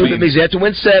Razorback. So that means they have to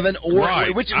win 7,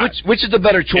 or which is the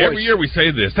better choice? Every year we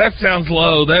say this. That sounds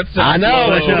low. That sounds I know.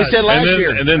 low. That's what we said last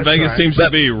year. And then Vegas seems to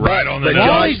be right on the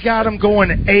nose. He's got them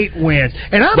going 8 wins,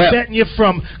 and I'm betting you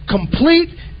from complete.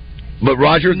 But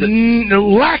Roger,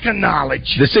 lack of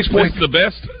knowledge. The 6 point, the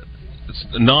best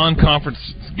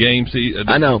non-conference games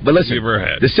I know, but listen, you've ever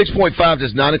had. The 6.5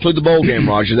 does not include the bowl game,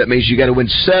 Roger. That means you got to win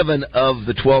 7 of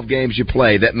the 12 games you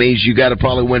play. That means you got to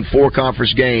probably win 4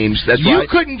 conference games. That's right. You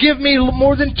couldn't give me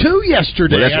more than 2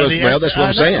 yesterday. Well, that's what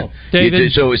I'm saying.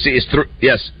 David,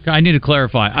 yes. I need to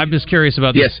clarify. I'm just curious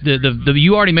about this. Yes.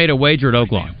 You already made a wager at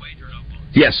Oaklawn.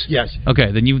 Yes. Okay,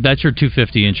 then that's your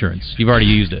 $250 insurance. You've already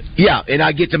used it. Yeah, and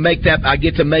I get to make that. I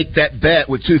get to make that bet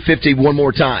with $250 one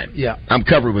more time. Yeah, I'm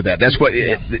covered with that. That's what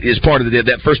is part of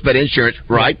that first bet insurance,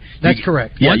 right? That's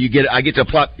correct. Yeah, you get. I get to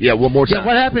apply. Yeah, one more time. Yeah,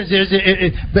 what happens is,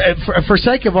 for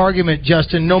sake of argument,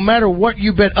 Justin, no matter what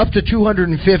you bet up to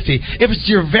 $250, if it's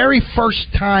your very first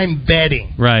time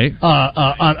betting, right?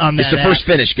 On that, it's the first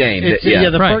finish game.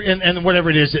 First, and whatever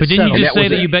it is. But didn't you just say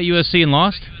that you bet USC and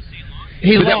lost?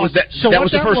 He lost. That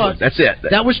was the first one. That's it.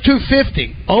 That was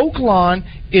 $250. Oaklawn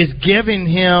is giving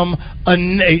him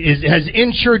has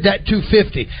insured that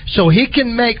 $250, so he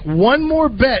can make one more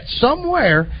bet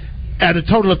somewhere at a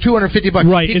total of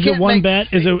 $250. Right? Is it one bet?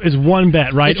 Is one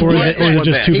bet right, or is it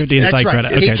just $250 in site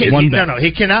credit? Okay, it's one bet. No,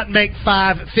 he cannot make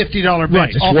 5 $50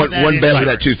 bets. Right, one bet with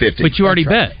that $250. But you already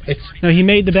bet. No, he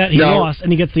made the bet. He lost,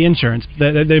 and he gets the insurance.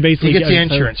 They basically he gets the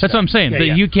insurance. That's what I'm saying.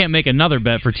 Yeah. You can't make another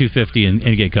bet for $250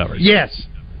 and get covered. Yes.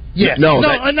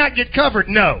 And not get covered.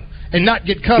 No. And not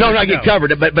get covered. No, not get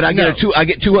covered. But I get I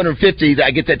get $250.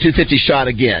 I get that $250 shot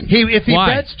again. If he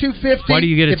bets $250, why do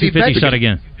you get a $250 shot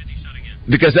again?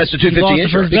 Because that's the $250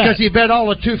 insurance. Because he bet all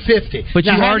of $250. But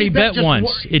you already bet once.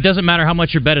 It doesn't matter how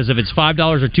much your bet is. If it's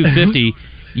 $5 or $250,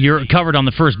 you're covered on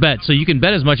the first bet. So you can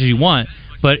bet as much as you want,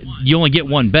 but you only get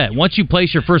one bet. Once you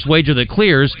place your first wager that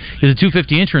clears, the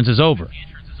 $250 insurance is over.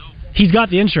 He's got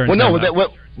the insurance. Well, no,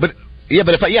 but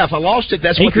if I lost it,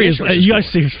 that's what the insurance is. You guys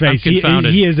see his face. He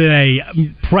is in a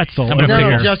pretzel.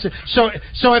 No, Justin. So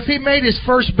if he made his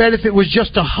first bet, if it was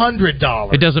just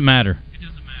 $100, it doesn't matter.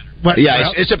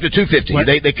 It's up to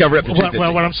 $250. They cover up to $250.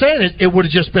 Well, what I'm saying is, it would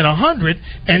have just been $100,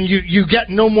 and you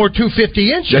get no more $250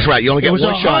 insurance. That's right. You only get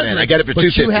one shot in. I got it for $250.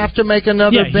 But you have to make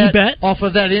another bet off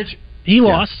of that insurance. He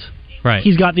lost. Right.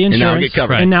 He's got the insurance,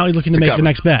 and now he's looking to make the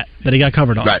next bet that he got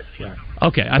covered on. Right.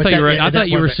 Okay, I thought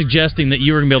you were suggesting that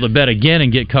you were going to be able to bet again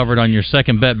and get covered on your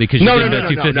second bet because you didn't bet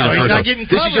 $250. No, he's not getting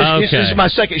covered. This is my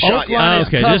second shot.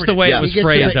 Okay, just the way it was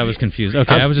phrased, I was confused.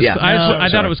 Okay, I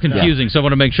thought it was confusing, so I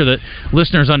want to make sure that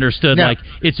listeners understood. Like,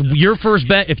 it's your first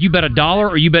bet. If you bet $1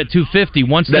 or you bet $250,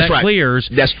 once that clears.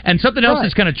 And something else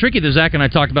that's kind of tricky that Zach and I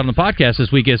talked about on the podcast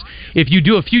this week is if you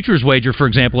do a futures wager, for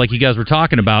example, like you guys were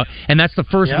talking about, and that's the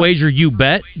first wager you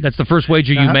bet, that's the first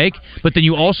wager you make, but then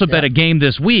you also bet a game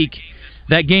this week.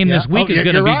 That game this week is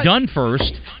going to be done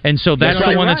first, and so that's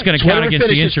the one that's going to count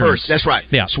against the insurance. First. That's right.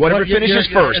 Yeah. So whatever finishes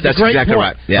first, that's exactly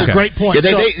right. Yeah. It's a great point.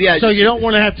 So you don't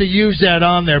want to have to use that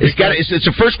on there. It's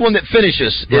the first one that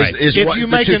finishes. Is if you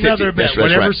make another bet,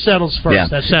 whatever settles first. Yeah.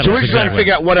 That's so we're trying to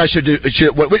figure out what I should do.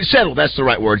 Settle. That's the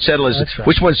right word. Settle is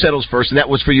which one settles first, and that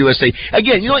was for USC.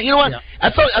 Again, you know what?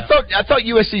 I thought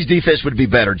USC's defense would be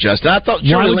better, Justin. I thought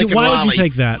why would you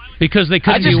take that? Because they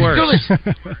couldn't be worse.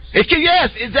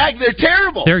 Yes, exactly. They're terrible.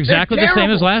 They're exactly the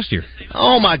same as last year.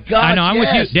 Oh my God! I know. I'm with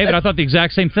you, David. I thought the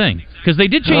exact same thing because they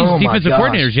did change defensive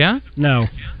coordinators. Yeah. No.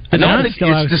 It's still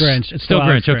Grinch. It's still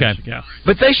Grinch. Okay. Yeah.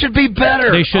 But they should be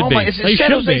better. They should be. They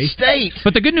should be. State.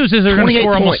 But the good news is they're going to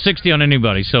score almost 60 on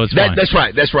anybody, so it's fine. That's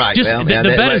right. That's right. Just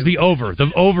the bet is the over. The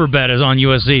over bet is on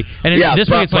USC, and this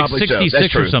week it's like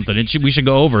 66 or something. We should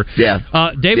go over. Yeah.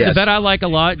 David, the bet I like a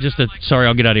lot. Sorry,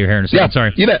 I'll get out of your hair in a second. Yeah,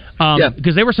 sorry. You bet.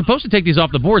 Because they were supposed to take these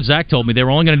off the board. Zach told me they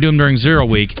were only going to do them during 0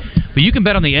 week, but you can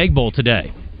bet on the Egg Bowl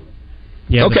today.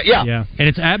 Yeah. Okay. Yeah. And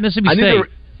it's at Mississippi State.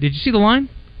 Did you see the line?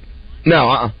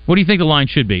 No. What do you think the line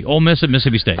should be? Ole Miss at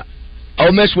Mississippi State.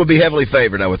 Ole Miss would be heavily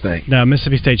favored, I would think. No,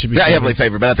 Mississippi State should be not heavily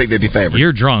favored, but I think they'd be favored.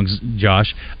 You're drunk,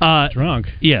 Josh. Drunk?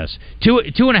 Yes.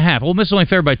 2.5. Ole Miss is only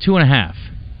favored by 2.5.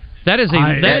 That is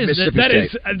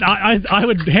I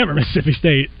would hammer Mississippi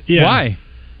State. Yeah. Why?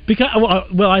 Because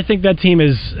I think that team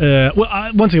is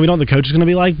once again we don't know what the coach is going to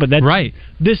be like, but that's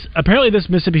apparently this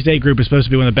Mississippi State group is supposed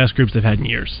to be one of the best groups they've had in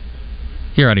years.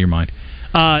 You're out of your mind.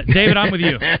 David, I'm with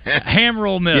you. Hammer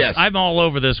Ole Miss. Yes. I'm all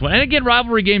over this one. And again,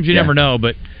 rivalry games, you never know,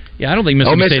 but I don't think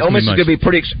Mississippi State's Ole Miss is much. going to be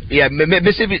pretty.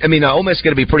 Mississippi. Ole Miss is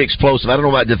going to be pretty explosive. I don't know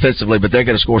about defensively, but they're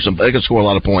going to score some. They're going to score a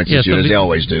lot of points this year, as they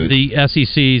always do. The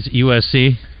SEC's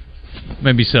USC,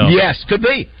 maybe so. Yes, could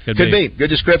be. Could be. Good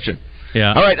description.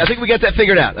 Yeah. All right, I think we got that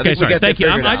figured out. Okay, sorry. Thank you.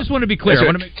 I just want to be clear. I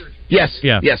want to make sure. Yes.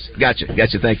 Gotcha.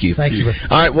 Thank you. Thank you.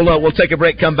 All right, we'll take a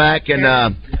break, come back,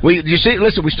 and we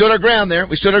stood our ground there.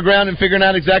 We stood our ground in figuring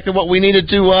out exactly what we needed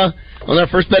to on our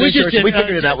first bet insurance. We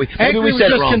figured it out. Maybe we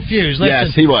said it wrong. Confused.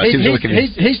 Yes, he was. He was really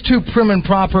confused. He's too prim and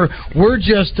proper. We're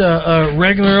just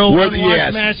regular old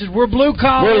masses. We're blue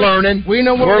collar. We're learning. We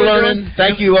know what we're learning. doing.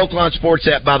 Thank you, Oakland Sports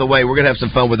App. By the way, we're gonna have some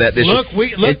fun with that this year.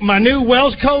 Look, my new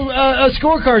Wells Co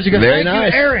scorecards are going. Very Thank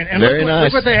nice, you, Aaron. And very nice.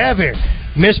 Look what they have here.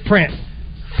 Misprint.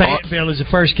 Fayetteville is the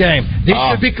first game. These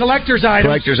should be collector's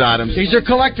items. These are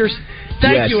collectors.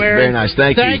 Thank you, Aaron. Very nice.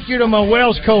 Thank you. Thank you to my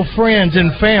Wells Co friends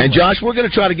and family. And Josh, we're going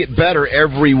to try to get better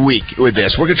every week with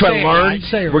this. We're going to try to learn.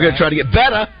 We're going to try to get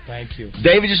better. Thank you,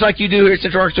 David. Just like you do here at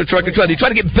Central Arkansas Truck and Trust, you try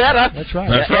to get better. That's right.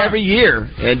 Every year.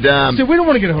 And so we don't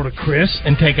want to get a hold of Chris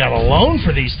and take out a loan for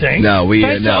these things. No,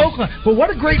 Thanks to Oakland. But what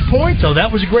a great point, though.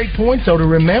 That was a great point, though, to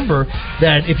remember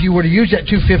that if you were to use that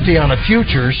 $250 on a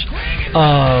futures, if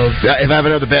I have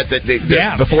another bet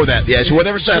before that, so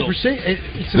whatever settles.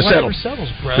 It's whatever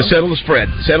settles, bro. Settle the spread.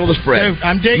 Dude,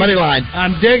 I'm digging money it. line.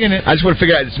 I'm digging it. I just want to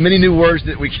figure out as many new words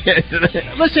that we can.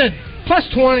 Listen, plus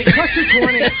 20, plus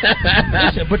 220.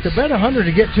 Listen, but to bet 100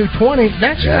 to get 220,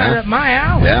 that's right up my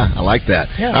alley. Yeah, I like that.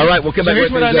 Yeah. All right, we'll come back.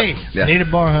 Here's what I need. Yeah. Need to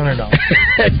borrow $100.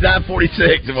 It's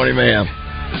 9:46 in Morning Mayhem.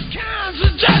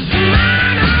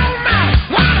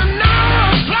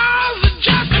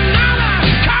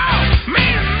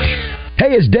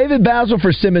 Hey, it's David Basil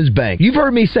for Simmons Bank. You've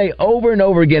heard me say over and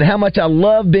over again how much I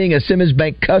love being a Simmons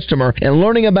Bank customer and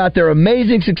learning about their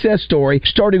amazing success story,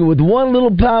 starting with one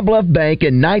little Pine Bluff bank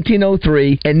in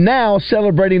 1903 and now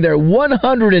celebrating their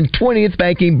 120th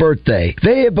banking birthday.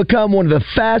 They have become one of the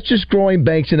fastest growing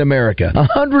banks in America.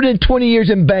 120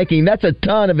 years in banking, that's a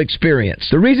ton of experience.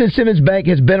 The reason Simmons Bank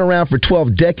has been around for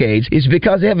 12 decades is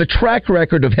because they have a track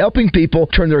record of helping people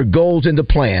turn their goals into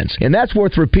plans. And that's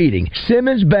worth repeating.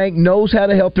 Simmons Bank knows how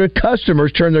to help their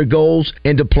customers turn their goals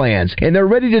into plans. And they're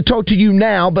ready to talk to you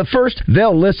now, but first,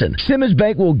 they'll listen. Simmons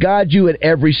Bank will guide you at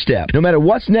every step. No matter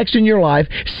what's next in your life,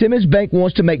 Simmons Bank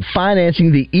wants to make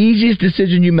financing the easiest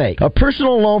decision you make. A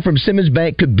personal loan from Simmons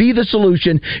Bank could be the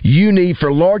solution you need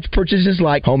for large purchases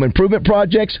like home improvement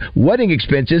projects, wedding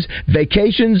expenses,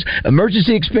 vacations,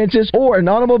 emergency expenses, or an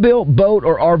automobile, boat,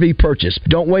 or RV purchase.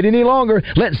 Don't wait any longer.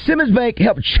 Let Simmons Bank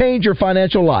help change your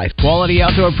financial life. Quality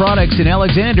Outdoor Products in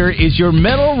Alexander is your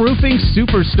metal roofing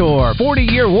superstore.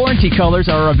 40-year warranty colors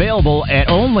are available at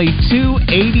only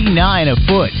 $289 a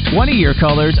foot. 20-year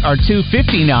colors are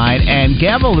 $259, and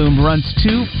Gavaloom runs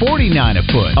 $249 a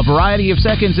foot. A variety of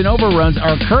seconds and overruns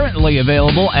are currently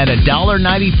available at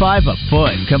 $1.95 a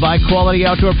foot. Come by Quality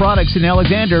Outdoor Products in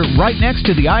Alexander, right next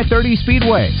to the I-30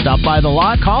 Speedway. Stop by the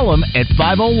lot, call them at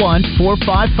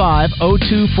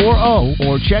 501-455-0240,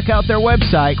 or check out their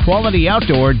website,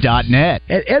 qualityoutdoor.net.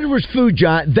 At Edwards Food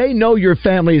Giant, they know your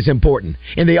family is important,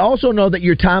 and they also know that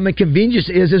your time and convenience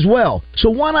is as well. So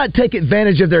why not take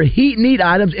advantage of their heat and eat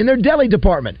items in their deli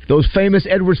department? Those famous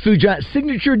Edwards Food Giant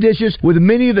signature dishes with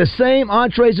many of the same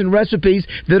entrees and recipes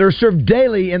that are served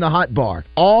daily in the hot bar,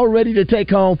 all ready to take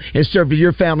home and serve to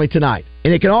your family tonight.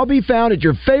 And it can all be found at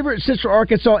your favorite Central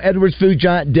Arkansas Edwards Food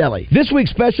Giant deli. This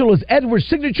week's special is Edwards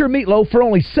Signature Meatloaf for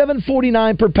only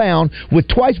 $7.49 per pound, with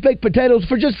twice-baked potatoes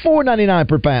for just $4.99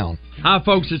 per pound. Hi,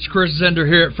 folks. It's Chris Zender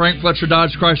here at Frank Fletcher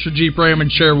Dodge Chrysler Jeep Ram in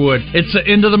Sherwood. It's the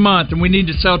end of the month, and we need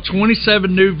to sell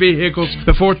 27 new vehicles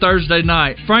before Thursday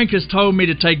night. Frank has told me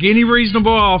to take any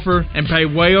reasonable offer and pay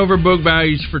way over book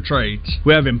values for trades.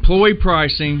 We have employee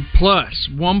pricing plus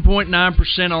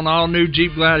 1.9% on all new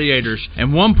Jeep Gladiators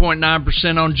and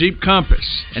 1.9% on Jeep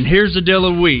Compass. And here's the deal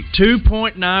of the week.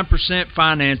 2.9%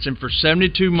 financing for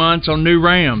 72 months on new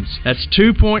Rams. That's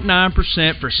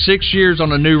 2.9% for 6 years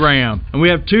on a new Ram. And we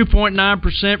have 2.9%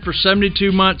 for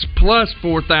 72 months plus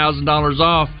 $4,000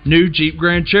 off new Jeep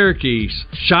Grand Cherokees.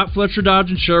 Shop Fletcher Dodge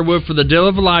in Sherwood for the deal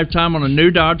of a lifetime on a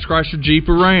new Dodge, Chrysler, Jeep,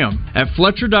 or Ram. At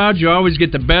Fletcher Dodge, you always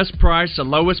get the best price, the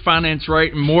lowest finance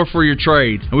rate, and more for your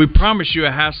trade. And we promise you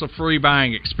a hassle-free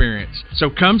buying experience. So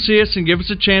come see us and give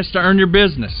us a chance to earn your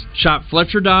business. Shop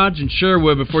Fletcher Dodge in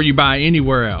Sherwood before you buy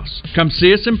anywhere else. Come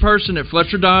see us in person at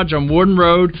Fletcher Dodge on Warden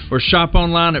Road or shop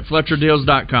online at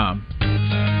FletcherDeals.com.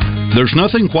 There's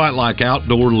nothing quite like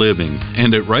outdoor living,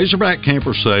 and at Razorback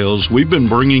Camper Sales, we've been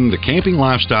bringing the camping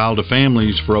lifestyle to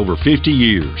families for over 50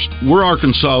 years. We're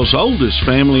Arkansas's oldest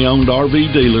family-owned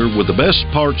RV dealer with the best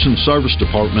parts and service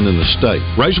department in the state.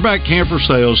 Razorback Camper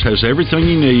Sales has everything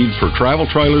you need for travel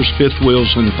trailers, fifth wheels,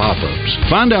 and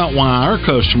pop-ups. Find out why our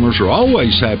customers are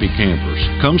always happy campers.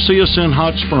 Come see us in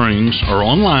Hot Springs or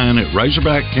online at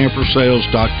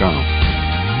RazorbackCamperSales.com.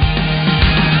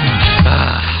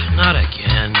 Not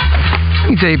again.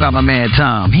 Let me tell you about my man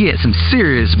Tom. He had some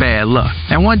serious bad luck.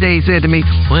 And one day he said to me,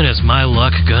 "When is my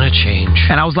luck gonna change?"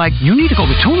 And I was like, "You need to go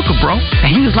to Tunica, bro."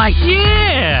 And he was like,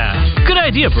 "Yeah, good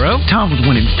idea, bro." Tom was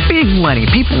winning big money.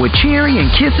 People were cheering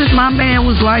and kisses. My man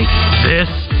was like, "This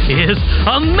is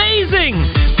amazing."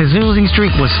 His losing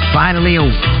streak was finally over.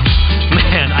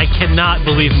 Man, I cannot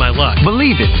believe my luck.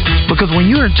 Believe it, because when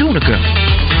you're in Tunica,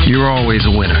 you're always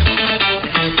a winner.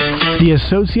 The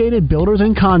Associated Builders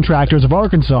and Contractors of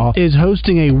Arkansas is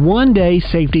hosting a one-day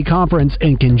safety conference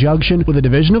in conjunction with the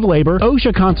Division of Labor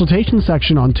OSHA consultation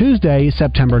section on Tuesday,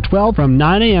 September 12th from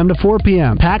 9 a.m. to 4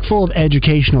 p.m. Packed full of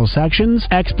educational sections,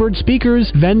 expert speakers,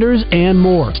 vendors, and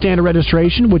more. Standard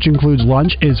registration, which includes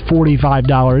lunch, is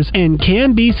 $45 and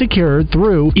can be secured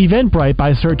through Eventbrite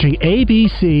by searching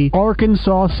ABC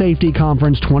Arkansas Safety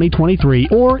Conference 2023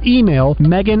 or email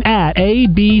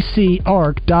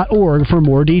megan@abcarc.org for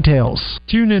more details.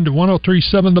 Tune in to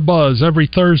 103.7 The Buzz every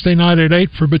Thursday night at 8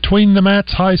 for Between the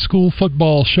Mats High School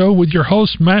Football Show with your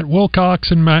hosts Matt Wilcox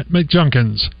and Matt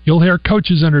McJunkins. You'll hear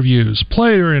coaches' interviews,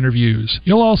 player interviews.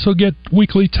 You'll also get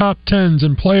weekly top 10s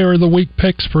and player of the week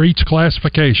picks for each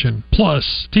classification.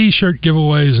 Plus, t-shirt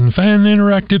giveaways and fan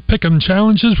interactive pick'em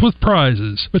challenges with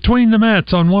prizes. Between the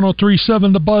Mats on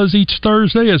 103.7 The Buzz each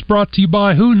Thursday is brought to you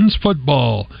by Hootens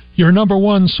Football, your number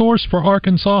one source for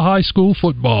Arkansas high school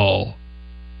football.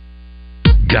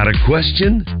 Got a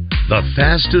question? The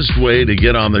fastest way to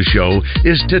get on the show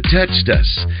is to text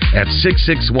us at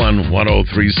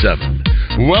 661-1037.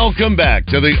 Welcome back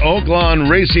to the Oaklawn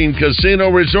Racing Casino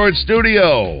Resort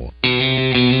Studio.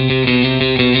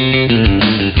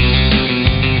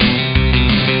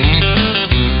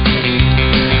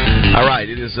 All right,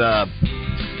 it is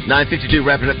 9:52,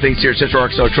 wrapping up things here at Central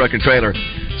Arkansas Truck and Trailer.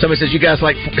 Somebody says you guys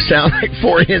sound like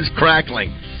four hens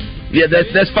crackling. Yeah,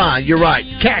 that's fine. You're right.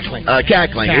 Cackling.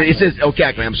 Cackling. It says,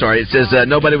 cackling. I'm sorry. It says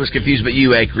nobody was confused but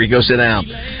you, Acre. Go sit down.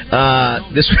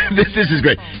 This is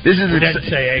great. This is. It doesn't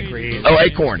say Acre. Oh,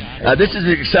 Acorn. This is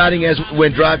as exciting as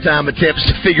when Drive Time attempts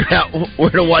to figure out where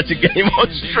to watch a game on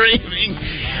streaming.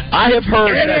 I have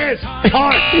heard it is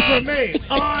on for me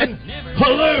on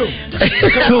Hulu.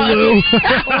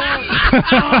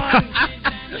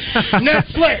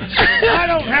 Netflix. I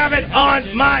don't have it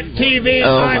on my TV.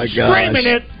 I'm streaming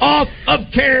it off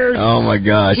of CARES. Oh my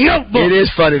gosh! Notebook. It is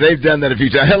funny. They've done that a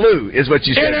few times. Hulu is what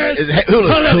you said. It is.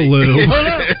 Hulu. Hullabaloo.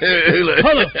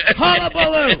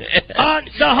 On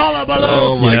the Hullabaloo.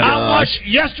 Oh my gosh! I'll watch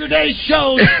yesterday's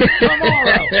shows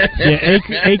tomorrow.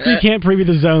 Yeah, Acre can't preview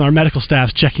the zone. Our medical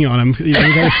staff's checking on him. He got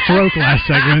a stroke last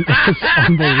segment. It's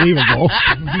unbelievable.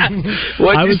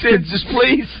 What you said? Just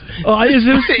please. Oh, it was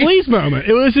his please moment.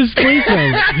 It was his please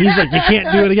moment. He's like, you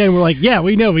can't do it again. We're like, yeah,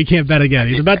 we know we can't bet again.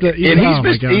 He's about to.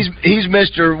 He's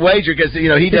Mr. Wager because he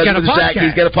does it with Zach.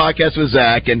 He's got a podcast with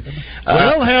Zach, and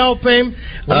we'll help him.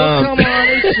 We'll come on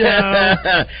his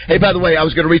show. Hey, by the way, I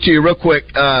was going to read to you real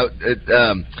quick,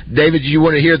 David. Do you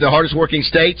want to hear the hardest working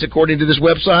states according to this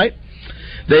website?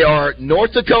 They are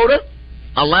North Dakota,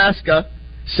 Alaska,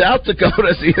 South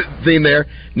Dakota, see the theme there,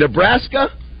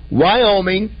 Nebraska,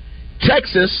 Wyoming,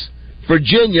 Texas,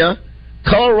 Virginia,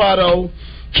 Colorado,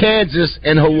 Kansas,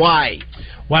 and Hawaii.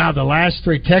 Wow, the last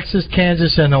three, Texas,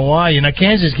 Kansas, and Hawaii. Now,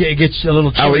 Kansas gets a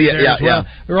little chilly there as well.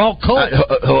 They're all cold.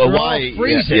 Hawaii,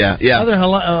 freezing. Yeah. Other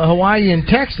Hawaii and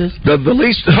Texas. The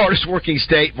least hardest working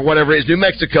state, for whatever it is, New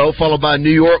Mexico, followed by New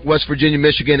York, West Virginia,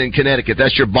 Michigan, and Connecticut.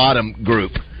 That's your bottom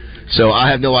group. So I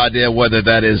have no idea whether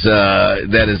that is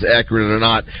accurate or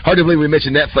not. Hard to believe we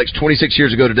mentioned Netflix 26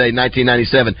 years ago today,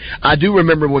 1997. I do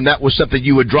remember when that was something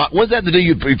you would drop. Was that the day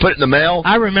you put it in the mail?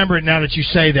 I remember it now that you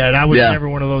say that. I was never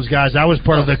one of those guys. I was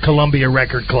part of the Columbia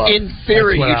Record Club. In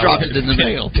theory, you dropped it in the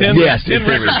mail. 10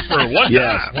 records for one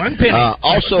yes. One penny.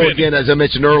 Also, again, as I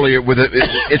mentioned earlier,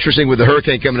 interesting with the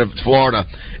hurricane coming up to Florida.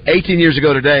 18 years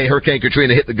ago today, Hurricane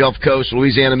Katrina hit the Gulf Coast,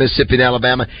 Louisiana, Mississippi, and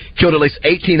Alabama, killed at least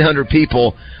 1,800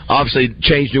 people. Obviously,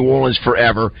 changed New Orleans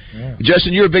forever. Yeah.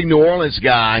 Justin, you're a big New Orleans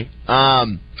guy.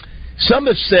 Some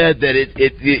have said that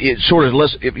it sort of,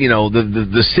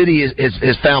 the city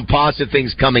has found positive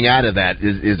things coming out of that.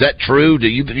 Is that true?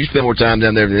 You spend more time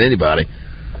down there than anybody?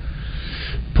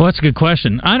 Well, that's a good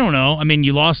question. I don't know. I mean,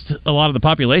 you lost a lot of the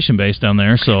population base down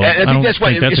there, so I think that's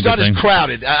why that's it's not as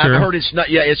crowded. Sure. I've heard it's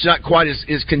not. Yeah, it's not quite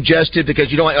as congested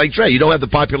because you don't like Trey. You don't have the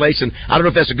population. I don't know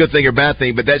if that's a good thing or bad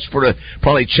thing, but that's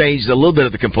probably changed a little bit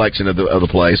of the complexion of the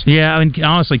place. Yeah, I mean,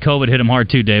 honestly, COVID hit them hard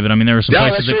too, David. I mean, there were some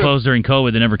places that closed during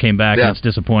COVID that never came back. And it's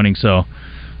disappointing. So.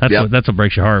 That's what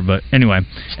breaks your heart. But anyway,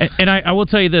 and I will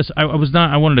tell you this: I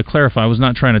wanted to clarify. I was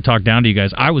not trying to talk down to you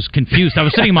guys. I was confused. I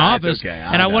was sitting in my office,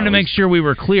 and I wanted to make sure we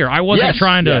were clear. I wasn't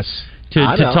trying to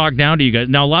talk down to you guys.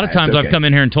 Now, a lot of times I've come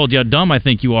in here and told you how dumb I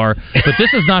think you are, but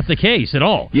this is not the case at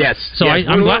all. Yes. So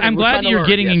I'm glad that you're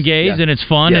getting engaged, and it's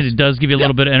fun, and it does give you a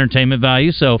little bit of entertainment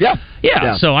value. So yeah.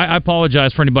 So I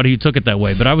apologize for anybody who took it that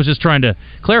way, but I was just trying to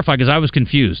clarify because I was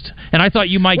confused, and I thought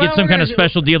you might get some kind of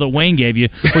special deal that Wayne gave you,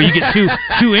 where you get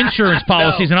two insurance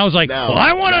policies, and I was like, well,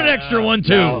 I want an extra one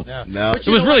too. No. It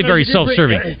was really very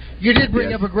self-serving. You did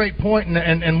bring up a great point,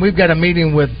 and we've got a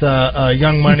meeting with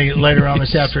Young Money later on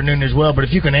this afternoon as well. But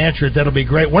if you can answer it, that'll be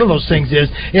great. One of those things is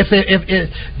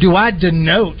do I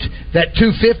denote that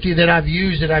 $250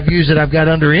 that I've got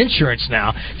under insurance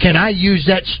now? Can I use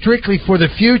that strictly for the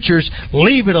futures?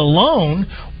 Leave it alone,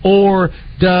 or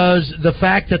does the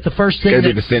fact that the first thing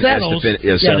that settles,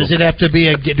 does it have to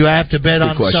be? Do I have to bet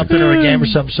on something or a game or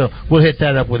something? So we'll hit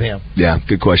that up with him. Yeah,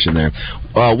 good question there.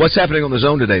 What's happening on the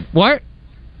zone today? What?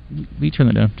 Will you turn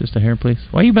that down just a hair, please?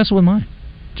 Why are you messing with mine?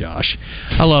 Josh,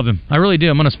 I love him. I really do.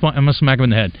 I'm gonna smack him in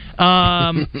the head.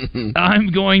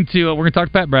 I'm going to. We're gonna talk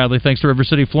to Pat Bradley. Thanks to River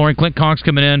City Flooring. Clint Conk's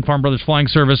coming in. Farm Brothers Flying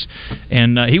Service,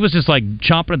 and he was just like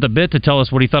chomping at the bit to tell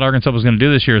us what he thought Arkansas was going to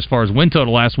do this year as far as win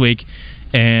total last week.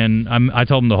 And I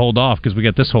told him to hold off because we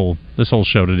got this whole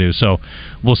show to do. So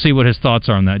we'll see what his thoughts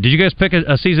are on that. Did you guys pick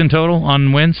a season total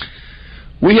on wins?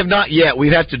 We have not yet. We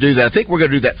have to do that. I think we're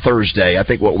going to do that Thursday. I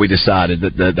think what we decided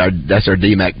that's our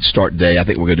DMAC start day. I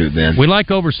think we're going to do it then. We like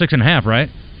over 6.5, right?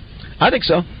 I think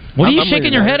so. What are you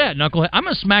shaking your head at, Knucklehead? I'm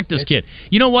going to smack this kid.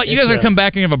 You know what? You guys are going to come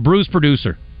back and have a bruised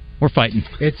producer. We're fighting.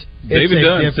 David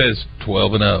Dunn says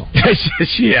 12-0.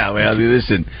 Yeah, well,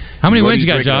 listen. How many wins you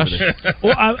got, Josh?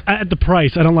 Well, at the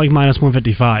price, I don't like minus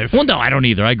 155. Well, no, I don't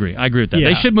either. I agree with that. Yeah.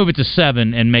 They should move it to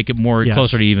 7 and make it more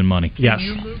closer to even money. Yes. Can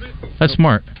you move it? That's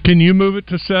smart. Can you move it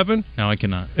to 7? No, I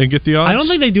cannot. And get the odds? I don't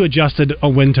think they do adjusted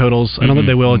win totals. I don't think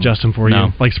they will adjust them for you,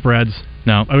 like spreads.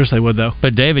 No. I wish they would, though.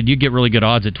 But, David, you get really good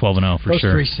odds at 12-0 for Those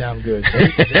sure. Those three sound good.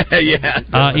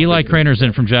 Yeah. Eli Craner's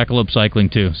in from Jackalope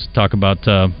Cycling, too. Talk about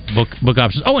book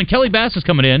options. Oh, and Kelly Bass is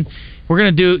coming in. We're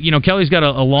going to do, Kelly's got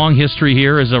a long history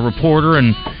here as a reporter,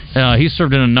 and he's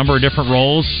served in a number of different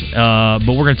roles. But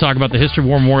we're going to talk about the history of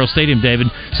War Memorial Stadium, David.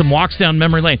 Some walks down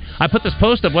memory lane. I put this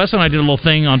post up. Wes and I did a little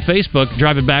thing on Facebook,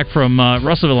 driving back from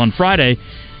Russellville on Friday,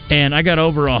 and I got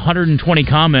over 120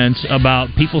 comments about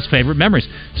people's favorite memories.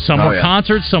 Some were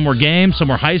concerts, some were games, some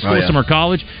were high school, some were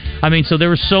college. I mean, so there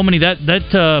were so many.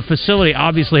 That facility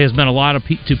obviously has meant a lot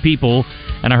to people,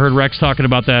 and I heard Rex talking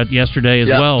about that yesterday as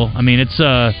well. I mean, it's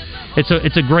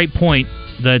a great point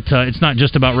that it's not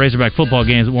just about Razorback football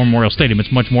games at War Memorial Stadium.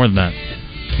 It's much more than that.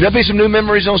 There'll be some new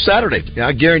memories on Saturday.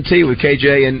 I guarantee, with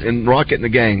KJ and Rocket in the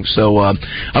game. So, all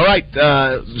right,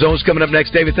 Zone's coming up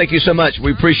next. David, thank you so much.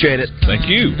 We appreciate it. Thank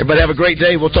you. Everybody have a great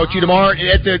day. We'll talk to you tomorrow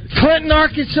at the Clinton,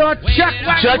 Arkansas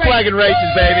Chuck Wagon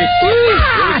races, baby. Woo!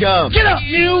 Here we come. Get up,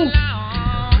 you.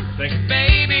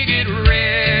 Baby, get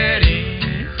ready.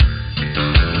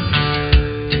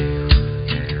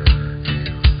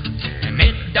 And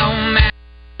it don't matter.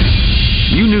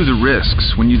 You knew the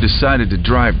risks when you decided to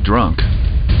drive drunk.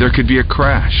 There could be a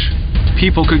crash.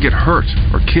 People could get hurt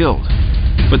or killed.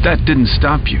 But that didn't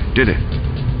stop you, did it?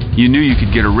 You knew you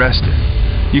could get arrested.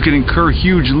 You could incur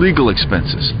huge legal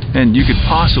expenses, and you could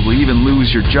possibly even lose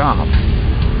your job.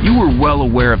 You were well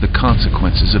aware of the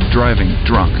consequences of driving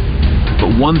drunk.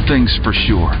 But one thing's for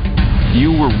sure.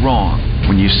 You were wrong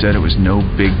when you said it was no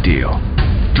big deal.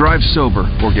 Drive sober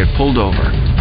or get pulled over.